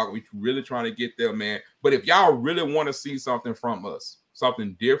 We really trying to get there, man. But if y'all really want to see something from us,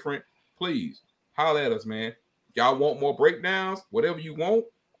 something different, please holler at us, man. Y'all want more breakdowns, whatever you want,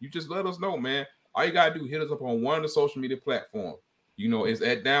 you just let us know, man. All you gotta do, hit us up on one of the social media platforms. You know, it's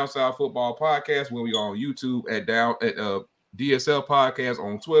at Down South Football Podcast, where we are on YouTube, at DSL Podcast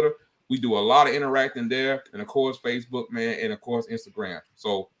on Twitter. We do a lot of interacting there, and of course Facebook, man, and of course Instagram.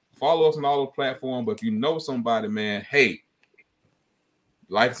 So follow us on all the platforms. But if you know somebody, man, hey,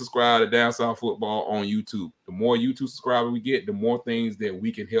 like and subscribe to Down South Football on YouTube. The more YouTube subscribers we get, the more things that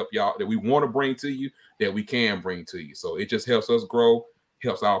we can help y'all, that we want to bring to you, that we can bring to you. So it just helps us grow,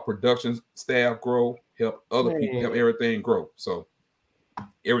 helps our production staff grow, help other people, help everything grow. So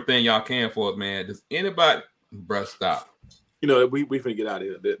everything y'all can for us, man. Does anybody, bruh, stop? You know, we finna get out of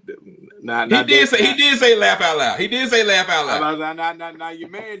here. He did say laugh out loud. He did say laugh out loud. Now your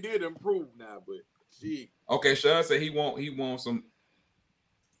man did improve now, but gee. Okay, Sean said he want some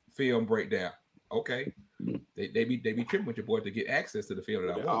film breakdown. Okay. They be tripping with your boy to get access to the film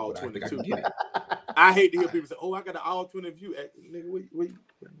that I want, but I think I can get it. I hate to hear people say, "Oh, I got an all 20 view." Nigga, wait.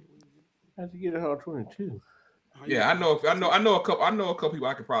 How'd you get an all 22? Yeah, I know a couple people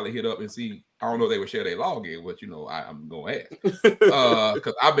I could probably hit up and see. I don't know if they would share their login, but you know, I'm gonna ask.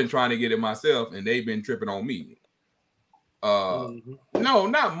 Because I've been trying to get it myself and they've been tripping on me. No,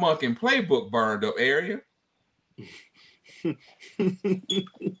 not Monken Playbook burned up area.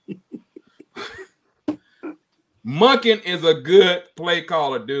 Monken is a good play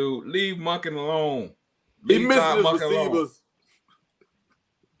caller, dude. Leave Monken alone. He missing his receivers.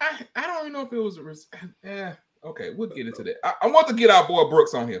 I don't even know if it was okay, we'll get into that. I want to get our boy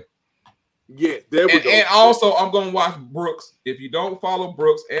Brooks on here. Yeah, there we go. And also, I'm going to watch Brooks. If you don't follow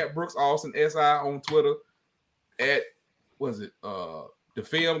Brooks, at Brooks Austin SI on Twitter, at, The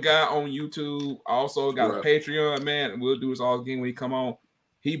Film Guy on YouTube. Also got a Patreon, man. And we'll do this all again when he come on.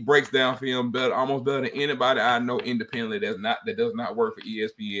 He breaks down film almost better than anybody I know independently that does not work for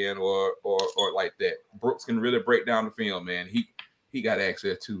ESPN or like that. Brooks can really break down the film, man. He got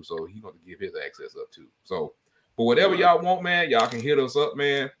access too, so he's going to give his access up too. So, but whatever y'all want, man, y'all can hit us up,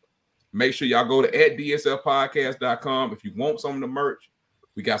 man. Make sure y'all go to @dslpodcast.com if you want some of the merch.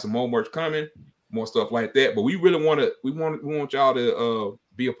 We got some more merch coming, more stuff like that. But we really want y'all to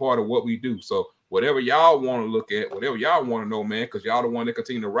be a part of what we do. So whatever y'all want to look at, whatever y'all want to know, man, because y'all the one that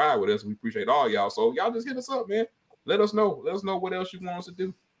continue to ride with us. We appreciate all y'all. So y'all just hit us up, man. Let us know. Let us know what else you want us to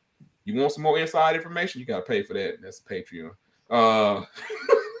do. You want some more inside information? You got to pay for that. That's Patreon.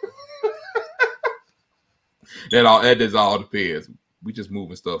 That does all depends. We just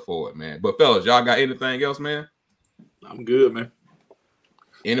moving stuff forward, man. But fellas, y'all got anything else, man? I'm good, man.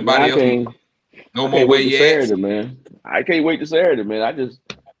 Anybody else? No more way yet, Saturday, man. I can't wait to Saturday, man. It's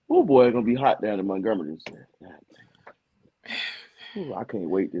gonna be hot down in Montgomery this Saturday. I can't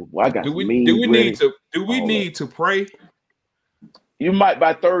wait to. Well, I got. Do we need to pray? You might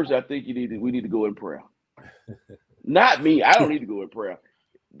by Thursday. I think we need to go in prayer. Not me. I don't need to go in prayer.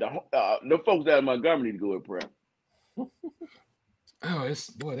 The folks out of Montgomery need to go in prayer. Oh,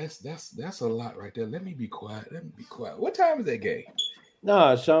 that's a lot right there. Let me be quiet. What time is that game?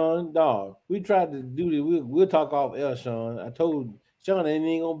 Nah, Sean, dog. We tried to do this. We'll talk off air, Sean. I told Sean they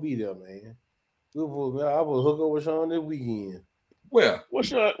ain't gonna be there, man. I will hook up with Sean this weekend. Well, what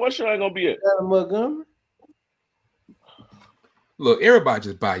Sean gonna be at? Montgomery. Look, everybody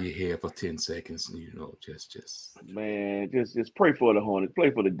just bow your head for 10 seconds. Just man, just pray for the Hornets.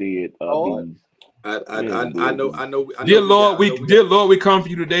 Pray for the dead. I know. Dear Lord, we come to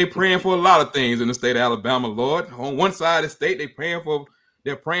you today praying for a lot of things in the state of Alabama, Lord. On one side of the state, they're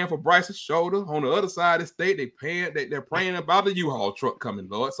praying for Bryce's shoulder. On the other side of the state, they're praying about the U-Haul truck coming,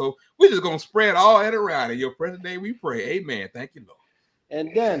 Lord. So we're just gonna spread all that around. In your present day, we pray. Amen. Thank you, Lord.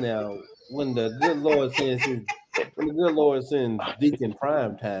 And then now, when the good Lord sends Deacon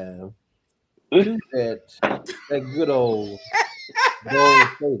Prime Time to that good old Gold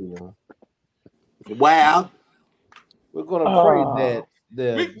Stadium. Wow. We're gonna pray that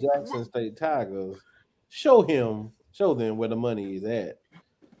the Jackson State Tigers show them where the money is at.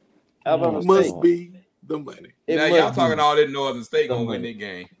 Alabama must be the money. Now y'all talking all that Northern State gonna win that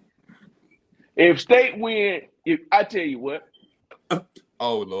game. If State win, I tell you what.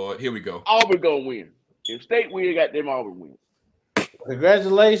 Oh Lord, here we go. Auburn gonna win. If State win, got them Auburn win.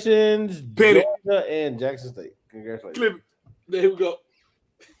 Congratulations, Georgia and Jackson State. Congratulations. There we go.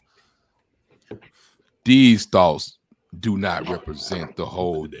 These thoughts do not represent the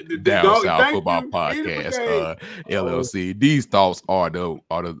whole Down South Football Podcast, LLC. These thoughts are the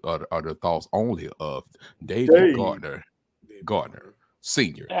thoughts only of David Gardner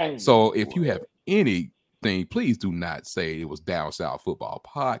Sr. Dang. So if you have anything, please do not say it was Down South Football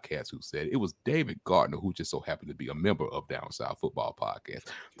Podcast who said it. It was David Gardner, who just so happened to be a member of Down South Football Podcast.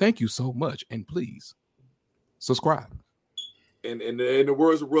 Thank you so much, and please subscribe. And in the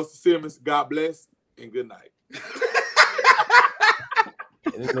words of Russell Simmons, God bless and good night.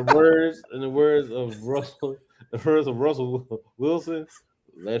 And in the words of Russell Wilson,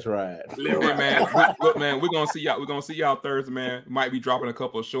 let's ride. Hey, man, look, man, we're gonna see y'all. We're gonna see y'all Thursday, man. Might be dropping a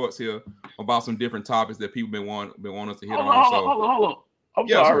couple of shorts here about some different topics that people been wanting us to hit on. Hold on. I'm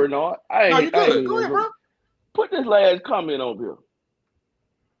sorry, Renard. You good. Go ahead, bro. Put this last comment on here.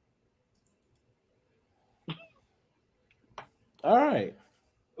 All right.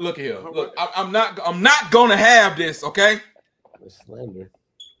 Look here. Look, I'm not gonna have this, okay? Slander.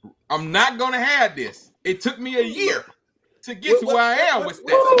 I'm not gonna have this. It took me a year to get to where I am with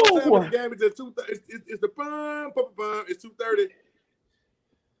this. The game is at 2:30. It's the bum. It's 2:30.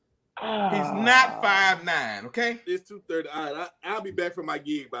 He's not 5'9", okay? It's 2:30. All right, I'll be back from my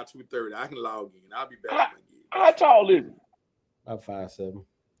gig by 2:30. I can log in. I'll be back from my gig. How tall is he? About 5'7".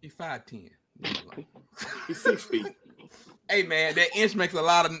 He's 5'10". He's 6 feet. Hey man, that inch makes a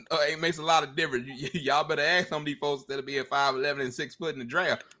lot of difference. Y'all better ask some of these folks that'll be at 5'11" and 6 foot in the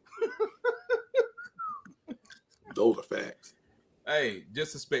draft. Those are facts. Hey,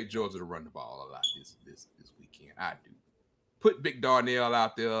 just expect Georgia to run the ball a lot this weekend. I do. Put Big Darnell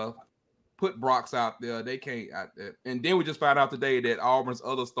out there. Put Brox out there. They can't out there. And then we just found out today that Auburn's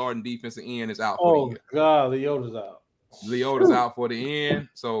other starting defensive end is out for the year. Oh God, Leota's out. Leota's out for the end,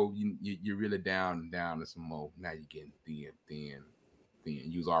 so you're really down to some more. Now you're getting thin.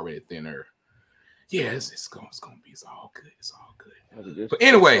 You was already thinner. Yeah, it's all good. It's all good. But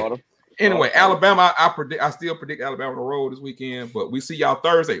anyway, Alabama. I still predict Alabama on the road this weekend. But we see y'all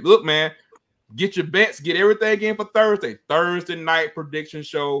Thursday. Look, man, get your bets, get everything in for Thursday. Thursday night prediction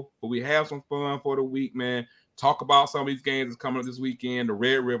show. But we have some fun for the week, man. Talk about some of these games that's coming up this weekend. The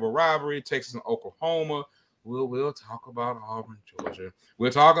Red River rivalry, Texas and Oklahoma. We'll talk about Auburn, Georgia. We'll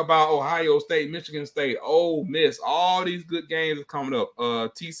talk about Ohio State, Michigan State, Ole Miss. All these good games are coming up.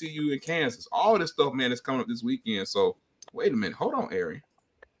 TCU and Kansas. All this stuff, man, is coming up this weekend. So wait a minute. Hold on, Ari.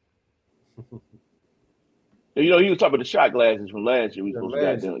 He was talking about the shot glasses from last year. We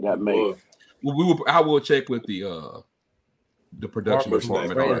got made. I will check with the production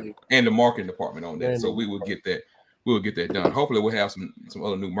department and the marketing department on that. So we will get that. We will get that done. Hopefully, we'll have some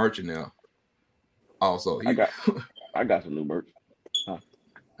other new merch in there. Also, I got some new merch. I'm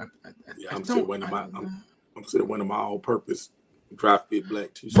still wearing my all-purpose dry fit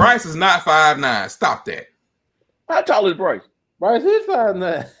black t-shirt. Bryce is not 5'9". Stop that. How tall is Bryce? Bryce is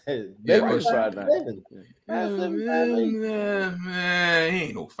 5'9". Yeah, Bryce 5'9". Man, he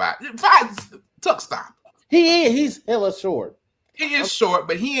ain't no 5. 5 tuck stop. He's hella short. He is short,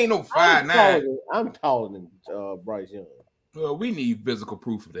 but he ain't no 5'9". I'm taller than Bryce Young. Well, we need physical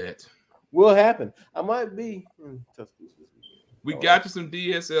proof of that. Will happen. I might be. We got you some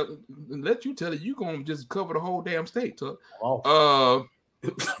DSL. Let you tell it. You gonna just cover the whole damn state, Tuck.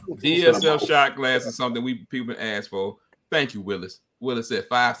 DSL shot glass is something people ask for. Thank you, Willis. Willis said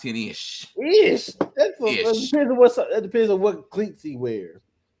 5'10" ish. That depends on what cleats he wears.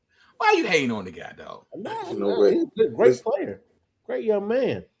 Why you hating on the guy, dog? No, he's a great player, great young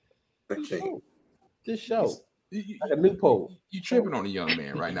man. Just show. Like a new pole. You tripping on a young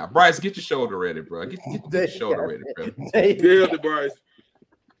man right now. Bryce, get your shoulder ready, bro. Get your shoulder ready, bro. Yeah, Bryce.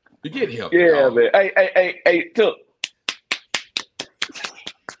 You get help. Yeah, dog. man. Hey, Tuck.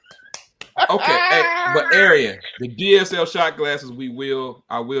 Okay, but Arian, the DSL shot glasses,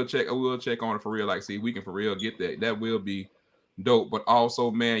 I will check on it for real. Like, see, we can for real get that. That will be dope. But also,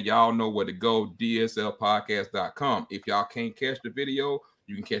 man, y'all know where to go. DSLpodcast.com. If y'all can't catch the video,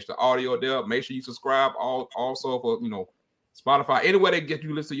 you can catch the audio there. Make sure you subscribe. Also for Spotify, anywhere they get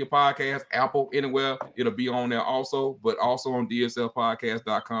you listen to your podcast, Apple, anywhere, it'll be on there also. But also on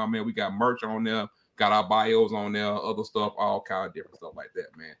DSLpodcast.com, man. We got merch on there, got our bios on there, other stuff, all kind of different stuff like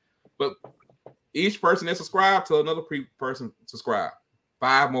that, man. But each person that subscribed to another person subscribe.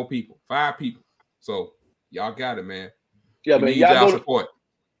 5 people. So y'all got it, man. Yeah, we man. Need y'all support.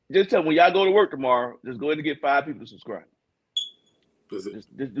 Just tell them when y'all go to work tomorrow, just go ahead and get 5 people to subscribe.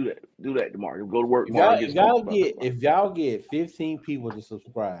 Just do that. Do that tomorrow. You'll go to work tomorrow. If y'all get 15 people to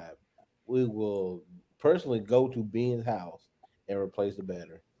subscribe, we will personally go to Ben's house and replace the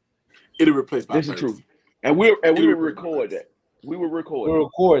battery. It'll replace my. This is true. And we will record that. We will record. We'll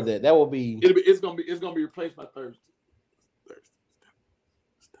record that. That will be. It's gonna be replaced by Thursday.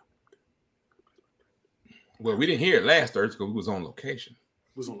 Well, we didn't hear it last Thursday because we was on location.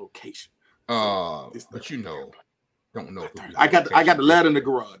 But don't know. I got the ladder in the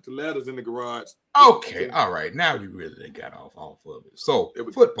garage. The ladder's in the garage. Okay, all right. Now we really got off of it. So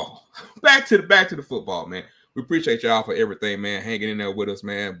football. Back to the football, man. We appreciate y'all for everything, man. Hanging in there with us,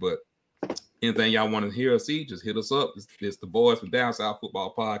 man. But anything y'all want to hear or see, just hit us up. It's the boys from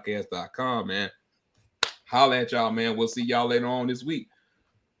DownSouthFootballPodcast.com, man. Holla at y'all, man. We'll see y'all later on this week.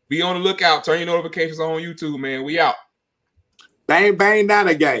 Be on the lookout. Turn your notifications on YouTube, man. We out. Bang, bang, not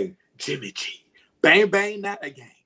a game. Jimmy G. Bang, bang, not a game.